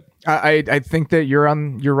time today. I think that you're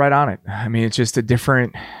right on it. I mean, it's just a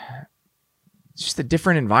different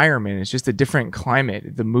environment. It's just a different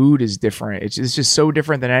climate. The mood is different. It's just so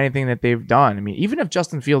different than anything that they've done. I mean, even if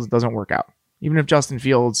Justin Fields doesn't work out, even if Justin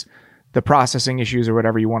Fields, the processing issues or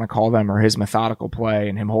whatever you want to call them, or his methodical play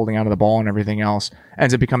and him holding onto the ball and everything else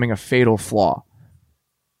ends up becoming a fatal flaw,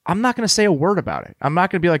 I'm not going to say a word about it. I'm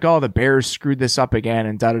not going to be like, oh, the Bears screwed this up again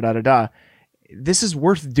and da-da-da-da-da. this is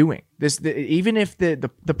worth doing. Even if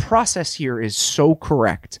the process here is so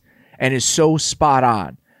correct and is so spot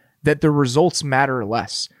on that the results matter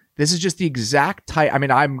less. This is just the exact type. I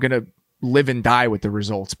mean, I'm going to live and die with the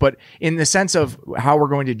results, but in the sense of how we're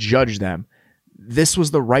going to judge them, this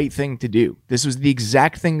was the right thing to do. This was the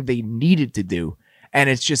exact thing they needed to do. And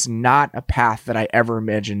it's just not a path that I ever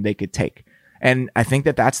imagined they could take. And I think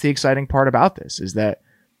that that's the exciting part about this, is that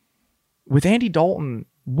with Andy Dalton,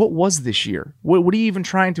 what was this year? What are you even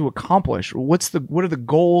trying to accomplish? What are the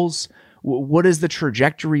goals? What does the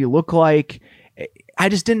trajectory look like? I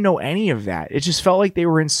just didn't know any of that. It just felt like they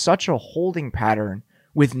were in such a holding pattern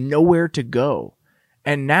with nowhere to go.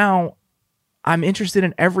 And now I'm interested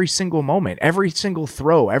in every single moment, every single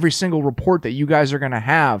throw, every single report that you guys are going to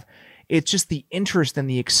have. It's just the interest and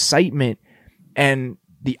the excitement and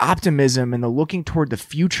the optimism and the looking toward the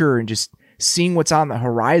future and just seeing what's on the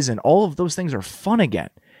horizon. All of those things are fun again.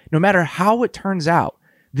 No matter how it turns out,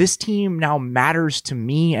 this team now matters to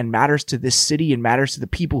me and matters to this city and matters to the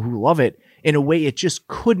people who love it in a way it just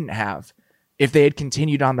couldn't have if they had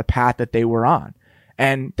continued on the path that they were on.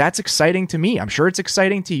 And that's exciting to me. I'm sure it's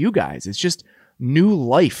exciting to you guys. It's just new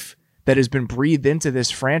life that has been breathed into this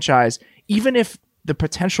franchise. Even if the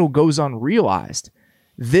potential goes unrealized,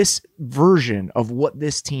 this version of what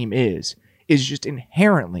this team is just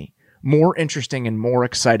inherently more interesting and more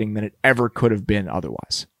exciting than it ever could have been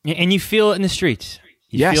otherwise. And you feel it in the streets.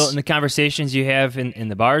 You Yes. feel it in the conversations you have in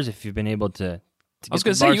the bars, if you've been able to I was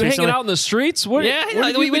going to say, you hanging out in the streets? What, yeah, what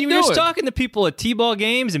have you when been you're doing? talking to people at T-ball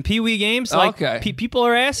games and Pee-wee games, like people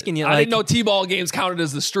are asking you. I like, didn't know T-ball games counted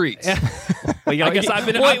as the streets. Well, you I gotta guess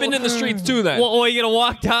get- I've been in the streets too then. Well, you gotta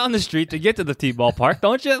walk down the street to get to the T-ball park,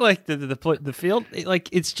 don't you? Like the field. Like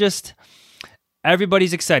it's just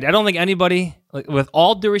everybody's excited. I don't think anybody, like, with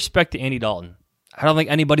all due respect to Andy Dalton, I don't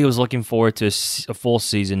think anybody was looking forward to a full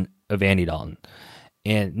season of Andy Dalton.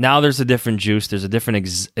 And now there's a different juice. There's a different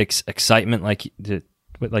excitement, like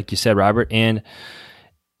you said, Robert. And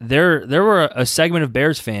there were a segment of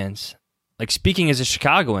Bears fans, like speaking as a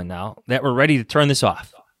Chicagoan now, that were ready to turn this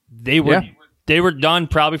off. They were done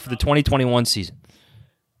probably for the 2021 season.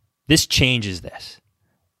 This changes this.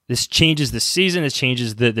 This changes the season. It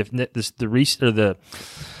changes the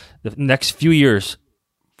next few years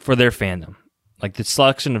for their fandom. Like the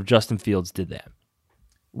selection of Justin Fields did that.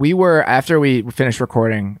 We were, after we finished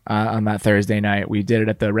recording on that Thursday night, we did it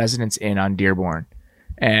at the Residence Inn on Dearborn.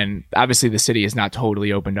 And obviously the city is not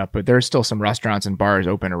totally opened up, but there's still some restaurants and bars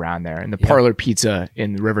open around there. And the Parlor Pizza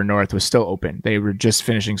in the River North was still open. They were just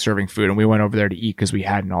finishing serving food, and we went over there to eat because we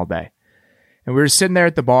hadn't all day. And we were sitting there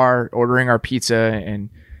at the bar ordering our pizza and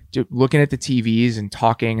looking at the TVs and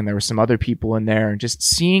talking, and there were some other people in there, and just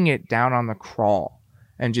seeing it down on the crawl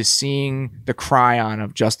and just seeing the cry-on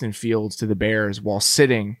of Justin Fields to the Bears while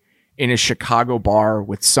sitting in a Chicago bar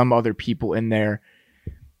with some other people in there.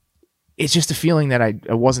 It's just a feeling that I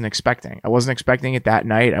wasn't expecting. I wasn't expecting it that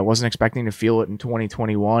night. I wasn't expecting to feel it in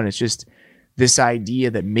 2021. It's just this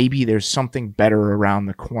idea that maybe there's something better around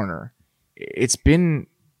the corner. It's been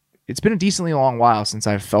a decently long while since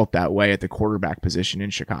I've felt that way at the quarterback position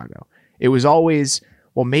in Chicago. It was always,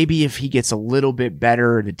 well, maybe if he gets a little bit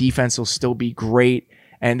better, the defense will still be great,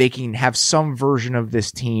 and they can have some version of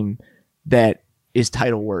this team that is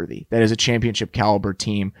title worthy, that is a championship caliber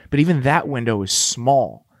team. But even that window is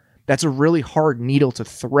small. That's a really hard needle to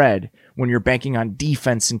thread when you're banking on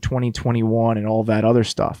defense in 2021 and all that other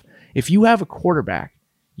stuff. If you have a quarterback,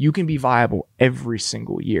 you can be viable every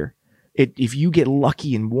single year. If you get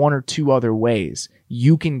lucky in one or two other ways,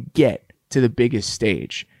 you can get to the biggest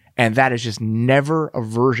stage. And that is just never a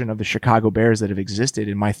version of the Chicago Bears that have existed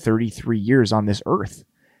in my 33 years on this earth.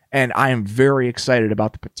 And I am very excited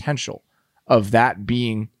about the potential of that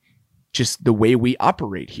being just the way we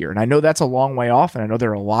operate here. And I know that's a long way off, and I know there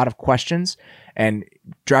are a lot of questions, and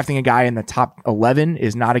drafting a guy in the top 11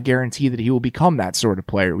 is not a guarantee that he will become that sort of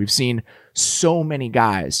player. We've seen so many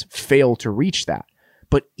guys fail to reach that.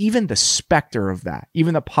 But even the specter of that,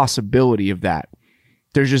 even the possibility of that,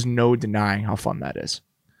 there's just no denying how fun that is.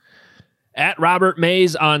 At Robert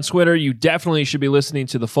Mays on Twitter, you definitely should be listening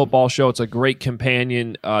to the football show. It's a great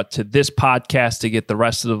companion to this podcast to get the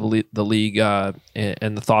rest of the league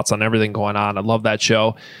and the thoughts on everything going on. I love that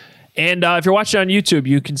show. And if you're watching on YouTube,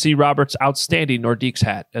 you can see Robert's outstanding Nordiques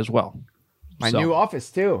hat as well. My new office,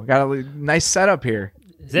 too. Got a nice setup here.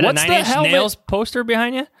 Is that What's a the 9 Inch helmet? Nails poster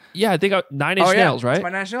behind you? Yeah, I think 9 Inch Nails, right? It's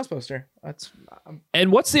my 9 Inch Nails poster. That's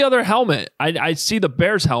And what's the other helmet? I see the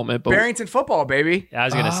Bears helmet, but Barrington football, baby. I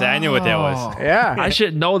was gonna say, I knew what that was. Yeah. I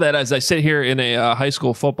should know that as I sit here in a high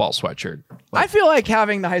school football sweatshirt. I feel like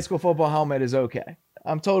having the high school football helmet is okay.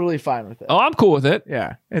 I'm totally fine with it. Oh, I'm cool with it.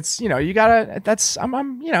 Yeah, it's you gotta. That's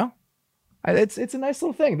I'm it's a nice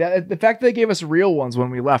little thing. That the fact that they gave us real ones when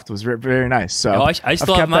we left was very, very nice. So I still I've have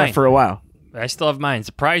kept mine that for a while. I still have mine. It's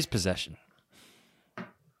a prized possession.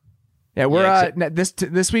 Yeah, we're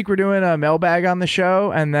this week we're doing a mailbag on the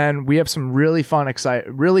show, and then we have some really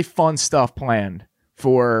fun stuff planned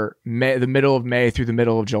for the middle of May through the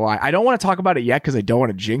middle of July. I don't want to talk about it yet because I don't want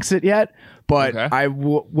to jinx it yet, but okay.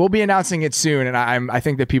 We'll be announcing it soon, and I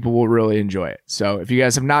think that people will really enjoy it. So if you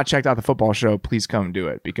guys have not checked out the football show, please come do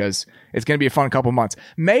it because it's going to be a fun couple months.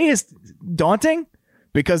 May is daunting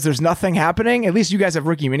because there's nothing happening. At least you guys have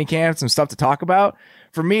rookie minicamp, some stuff to talk about.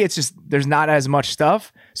 For me, it's just there's not as much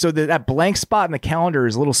stuff. So that blank spot in the calendar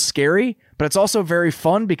is a little scary, but it's also very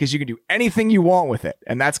fun because you can do anything you want with it.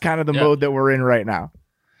 And that's kind of the mode that we're in right now.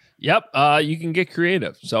 Yep. You can get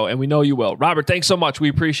creative. And we know you will. Robert, thanks so much. We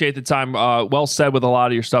appreciate the time. Well said with a lot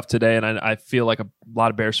of your stuff today. And I feel like a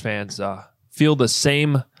lot of Bears fans feel the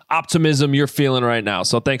same optimism you're feeling right now.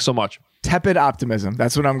 So thanks so much. Tepid optimism.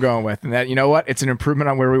 That's what I'm going with. And that, you know what? It's an improvement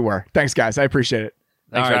on where we were. Thanks, guys. I appreciate it.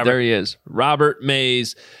 Thanks, all right, Robert. There he is. Robert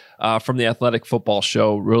Mays from the Athletic Football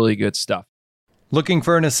Show. Really good stuff. Looking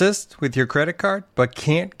for an assist with your credit card, but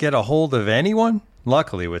can't get a hold of anyone?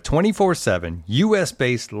 Luckily, with 24/7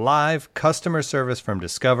 U.S.-based live customer service from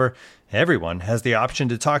Discover, everyone has the option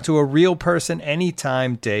to talk to a real person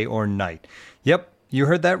anytime, day or night. Yep, you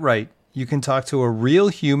heard that right. You can talk to a real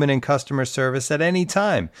human in customer service at any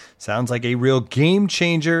time. Sounds like a real game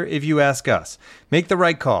changer if you ask us. Make the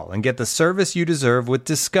right call and get the service you deserve with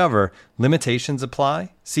Discover. Limitations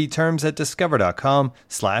apply. See terms at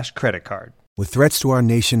discover.com/creditcard. With threats to our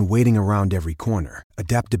nation waiting around every corner,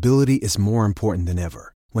 adaptability is more important than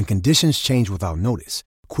ever. When conditions change without notice,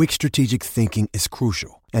 quick strategic thinking is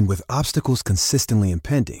crucial. And with obstacles consistently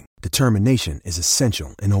impending, determination is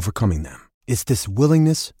essential in overcoming them. It's this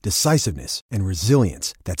willingness, decisiveness, and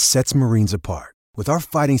resilience that sets Marines apart. With our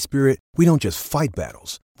fighting spirit, we don't just fight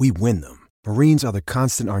battles, we win them. Marines are the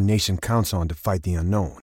constant our nation counts on to fight the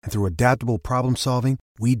unknown. And through adaptable problem solving,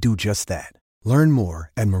 we do just that. Learn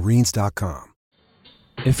more at Marines.com.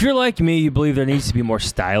 If you're like me, you believe there needs to be more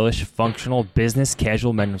stylish, functional, business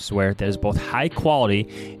casual menswear that is both high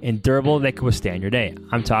quality and durable that can withstand your day.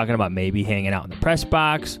 I'm talking about maybe hanging out in the press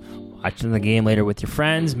box, watching the game later with your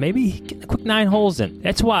friends, maybe getting a quick 9 holes in.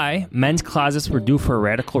 That's why men's closets were due for a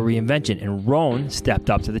radical reinvention, and Rhone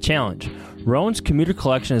stepped up to the challenge. Rhone's Commuter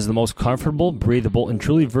Collection is the most comfortable, breathable, and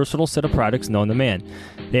truly versatile set of products known to man.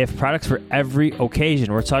 They have products for every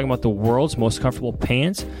occasion. We're talking about the world's most comfortable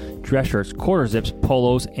pants, dress shirts, quarter zips,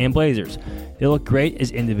 polos, and blazers. They look great as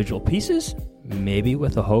individual pieces, maybe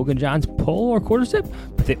with a Hogan Johns polo or quarter zip,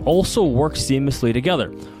 but they also work seamlessly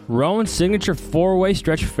together. Rhone's signature 4-way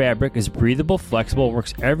stretch fabric is breathable, flexible,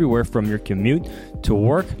 works everywhere from your commute to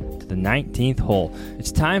work to the 19th hole.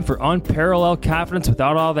 It's time for unparalleled confidence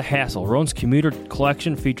without all the hassle. Rhone's Commuter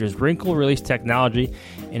Collection features wrinkle release technology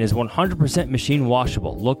and is 100% machine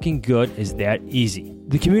washable. Looking good is that easy.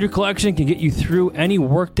 The Commuter Collection can get you through any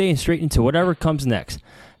workday and straight into whatever comes next.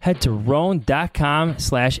 Head to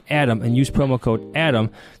Rhone.com/Adam and use promo code Adam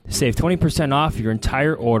to save 20% off your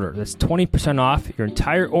entire order. That's 20% off your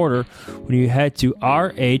entire order when you head to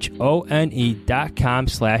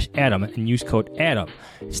RHONE.com/Adam and use code Adam.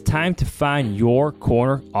 It's time to find your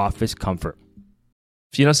corner office comfort.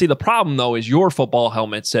 See, the problem, though, is your football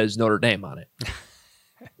helmet says Notre Dame on it.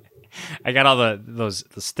 I got all the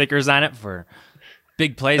stickers on it for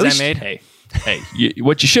big plays I made. Hey,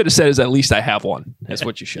 what you should have said is at least I have one. That's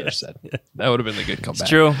what you should have said. That would have been the good comeback. It's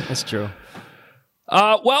true. It's true.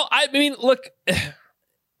 Well, I mean, look,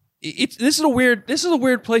 this is a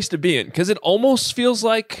weird place to be in because it almost feels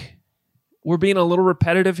like we're being a little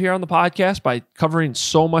repetitive here on the podcast by covering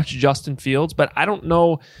so much Justin Fields, but I don't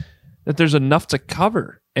know that there's enough to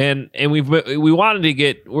cover. And we wanted to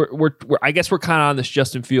get I guess we're kind of on this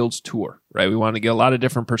Justin Fields tour, right? We wanted to get a lot of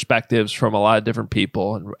different perspectives from a lot of different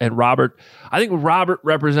people, and Robert, I think Robert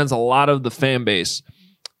represents a lot of the fan base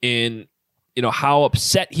in how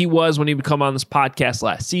upset he was when he would come on this podcast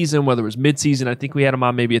last season, whether it was midseason. I think we had him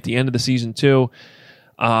on maybe at the end of the season too,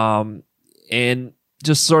 and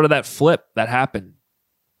just sort of that flip that happened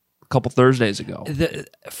a couple Thursdays ago.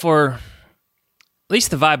 For at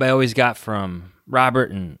least the vibe I always got from Robert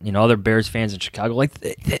and other Bears fans in Chicago, like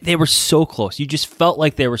they were so close. You just felt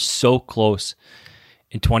like they were so close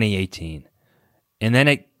in 2018, and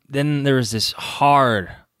then there was this hard,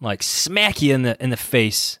 like, smack you in the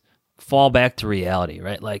face, fall back to reality,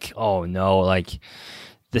 right? Like, oh no, like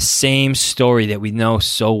the same story that we know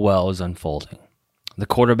so well is unfolding. The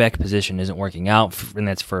quarterback position isn't working out, and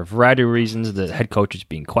that's for a variety of reasons. The head coach is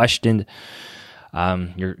being questioned.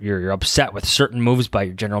 You're upset with certain moves by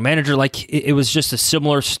your general manager. Like it was just a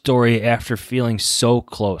similar story after feeling so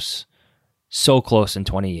close in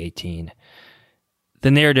 2018.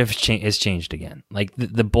 The narrative has changed again. Like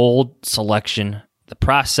the bold selection, the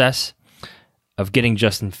process of getting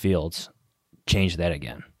Justin Fields changed that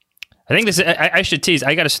again. I think I should tease.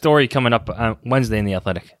 I got a story coming up on Wednesday in The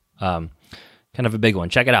Athletic. Kind of a big one.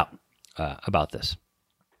 Check it out about this.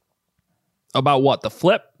 About what? The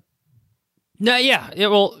flip? No, yeah.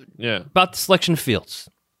 About the selection of Fields.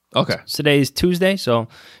 Okay. Today is Tuesday, so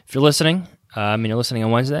if you're listening, you're listening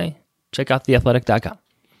on Wednesday, check out theathletic.com.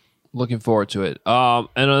 Looking forward to it.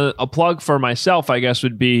 And a plug for myself, I guess,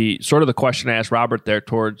 would be sort of the question I asked Robert there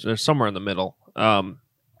towards somewhere in the middle.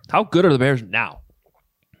 How good are the Bears now?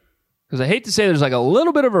 Because I hate to say there's like a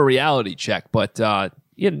little bit of a reality check, but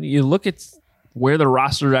you look at where the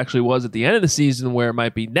roster actually was at the end of the season, where it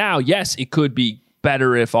might be now. Yes, it could be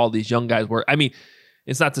better if all these young guys were. I mean,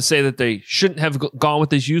 it's not to say that they shouldn't have gone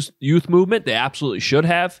with this youth movement. They absolutely should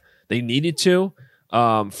have. They needed to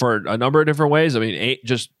for a number of different ways. I mean,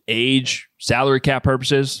 just age, salary cap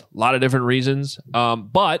purposes, a lot of different reasons.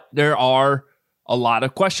 But there are a lot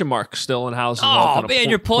of question marks still in how this is all going to man,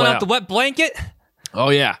 you're pulling out the wet blanket? Oh,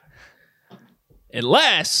 yeah.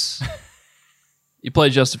 Unless you play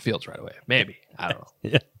Justin Fields right away. Maybe. I don't know.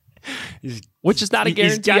 Yeah. Which is not a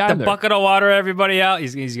guarantee. He's got either. the bucket of water, everybody out.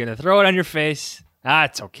 He's going to throw it on your face.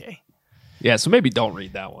 It's okay. Yeah, so maybe don't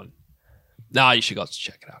read that one. No, you should go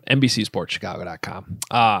check it out.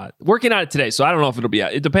 NBCSportsChicago.com. Working on it today, so I don't know if it'll be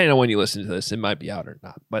out. Depending on when you listen to this, it might be out or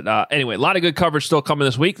not. But anyway, a lot of good coverage still coming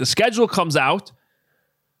this week. The schedule comes out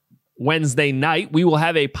Wednesday night. We will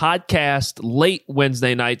have a podcast late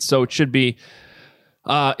Wednesday night, so it should be...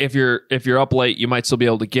 if you're up late, you might still be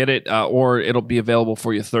able to get it, or it'll be available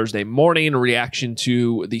for you Thursday morning in reaction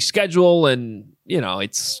to the schedule. And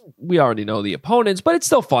we already know the opponents, but it's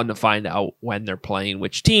still fun to find out when they're playing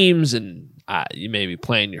which teams, and you may be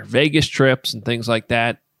playing your Vegas trips and things like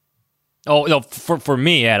that. Oh no, for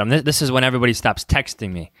me, Adam, this is when everybody stops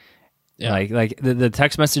texting me. Yeah. Like the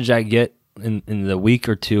text message I get in the week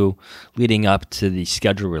or two leading up to the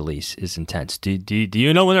schedule release is intense. Do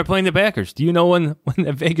you know when they're playing the Packers? Do you know when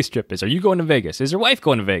the Vegas trip is? Are you going to Vegas? Is your wife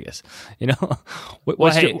going to Vegas?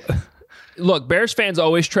 Look, Bears fans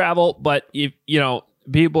always travel, but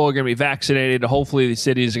people are going to be vaccinated. Hopefully, the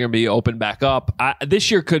cities are going to be open back up.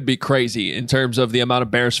 This year could be crazy in terms of the amount of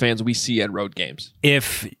Bears fans we see at road games.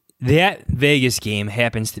 If that Vegas game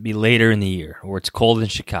happens to be later in the year, where it's cold in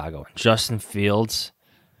Chicago, and Justin Fields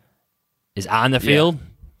is on the field,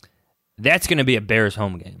 that's going to be a Bears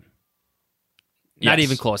home game. Not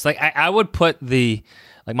even close. Like I would put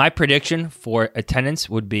my prediction for attendance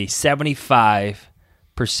would be 75%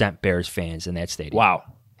 Bears fans in that stadium. Wow.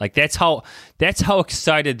 Like that's how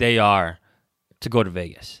excited they are to go to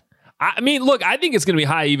Vegas. I mean, look, I think it's going to be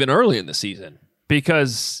high even early in the season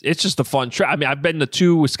because it's just a fun trip. I mean, I've been to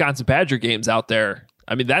 2 Wisconsin Badger games out there.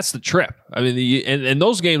 I mean, that's the trip. I mean, and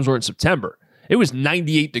those games were in September. It was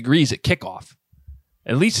 98 degrees at kickoff.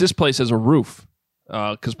 At least this place has a roof.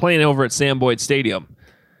 Because playing over at Sam Boyd Stadium,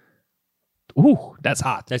 that's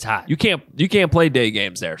hot. That's hot. You can't play day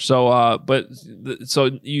games there. So,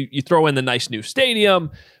 so you throw in the nice new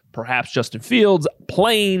stadium, perhaps Justin Fields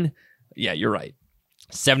playing. Yeah, you're right.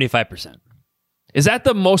 75%. Is that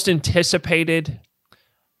the most anticipated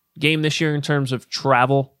game this year in terms of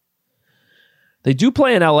travel? They do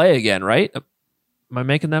play in LA again, right? Am I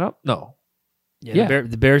making that up? No. Yeah.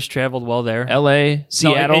 The Bears traveled well there. LA,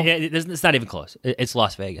 Seattle. No, it's not even close. It's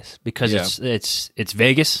Las Vegas because it's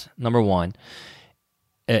Vegas, number one.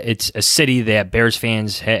 It's a city that Bears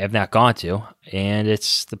fans have not gone to, and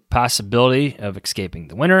it's the possibility of escaping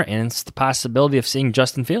the winter, and it's the possibility of seeing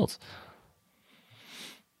Justin Fields.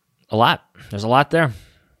 A lot. There's a lot there.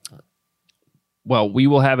 Well, we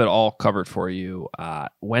will have it all covered for you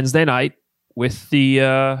Wednesday night with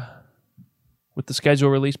the schedule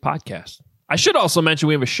release podcast. I should also mention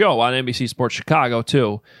we have a show on NBC Sports Chicago,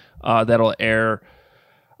 too, that'll air,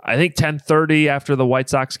 I think, 10:30 after the White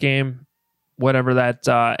Sox game. Whenever that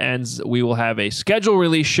ends, we will have a schedule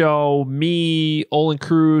release show. Me, Olin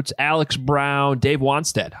Kreutz, Alex Brown, Dave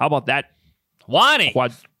Wanstead. How about that?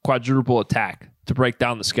 Quadruple attack to break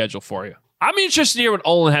down the schedule for you. I'm interested to hear what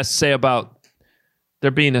Olin has to say about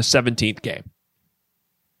there being a 17th game.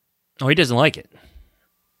 Oh, he doesn't like it.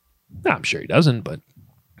 No, I'm sure he doesn't, but...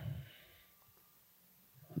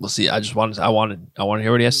 We'll see. I want to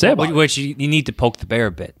hear what he has to say about it. Which you need to poke the bear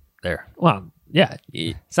a bit there. Well, yeah.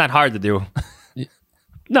 It's not hard to do.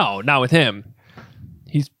 No, not with him.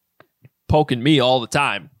 He's poking me all the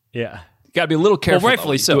time. Yeah. You got to be a little careful. Well,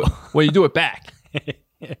 rightfully so. When you do it back.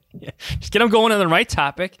 Just get them going on the right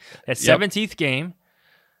topic. That 17th game.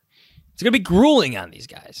 It's going to be grueling on these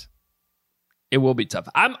guys. It will be tough.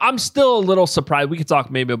 I'm still a little surprised. We could talk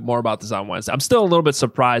maybe more about this on Wednesday. I'm still a little bit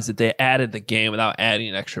surprised that they added the game without adding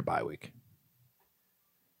an extra bye week.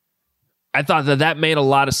 I thought that made a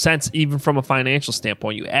lot of sense, even from a financial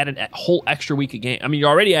standpoint. You added a whole extra week of games. I mean, you're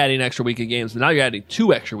already adding an extra week of games, but now you're adding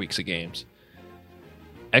 2 extra weeks of games.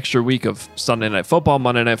 Extra week of Sunday Night Football,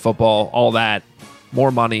 Monday Night Football, all that. More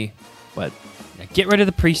money, but get rid of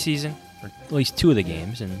the preseason, or at least 2 of the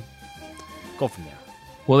games, and go from there.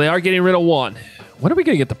 Well, they are getting rid of 1. When are we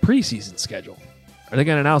going to get the preseason schedule? Are they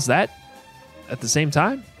going to announce that at the same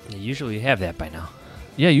time? You usually have that by now.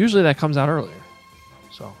 Yeah, usually that comes out earlier.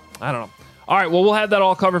 So, I don't know. All right, well, we'll have that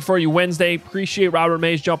all covered for you Wednesday. Appreciate Robert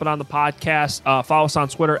Mays jumping on the podcast. Follow us on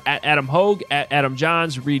Twitter at Adam Hogue, at Adam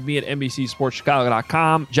Johns. Read me at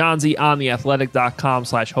NBCSportsChicago.com. Johnsy on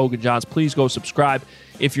theathletic.com/Hogan Johns. Please go subscribe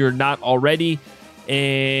if you're not already.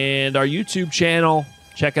 And our YouTube channel,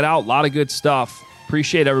 check it out. A lot of good stuff.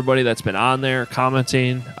 Appreciate everybody that's been on there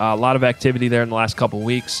commenting. A lot of activity there in the last couple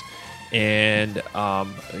weeks. And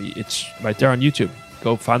it's right there on YouTube.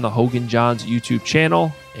 Go find the Hogan Johns YouTube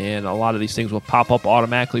channel, and a lot of these things will pop up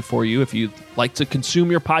automatically for you. If you'd like to consume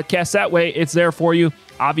your podcast that way, it's there for you.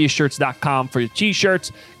 ObviousShirts.com for your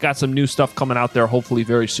T-shirts. Got some new stuff coming out there, hopefully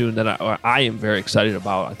very soon, that I am very excited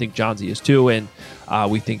about. I think Johnsy is too, and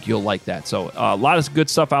we think you'll like that. So a lot of good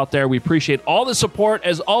stuff out there. We appreciate all the support,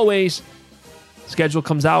 as always. Schedule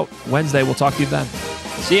comes out Wednesday. We'll talk to you then.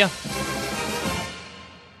 See ya.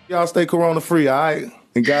 Y'all stay corona-free, all right?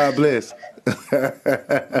 And God bless.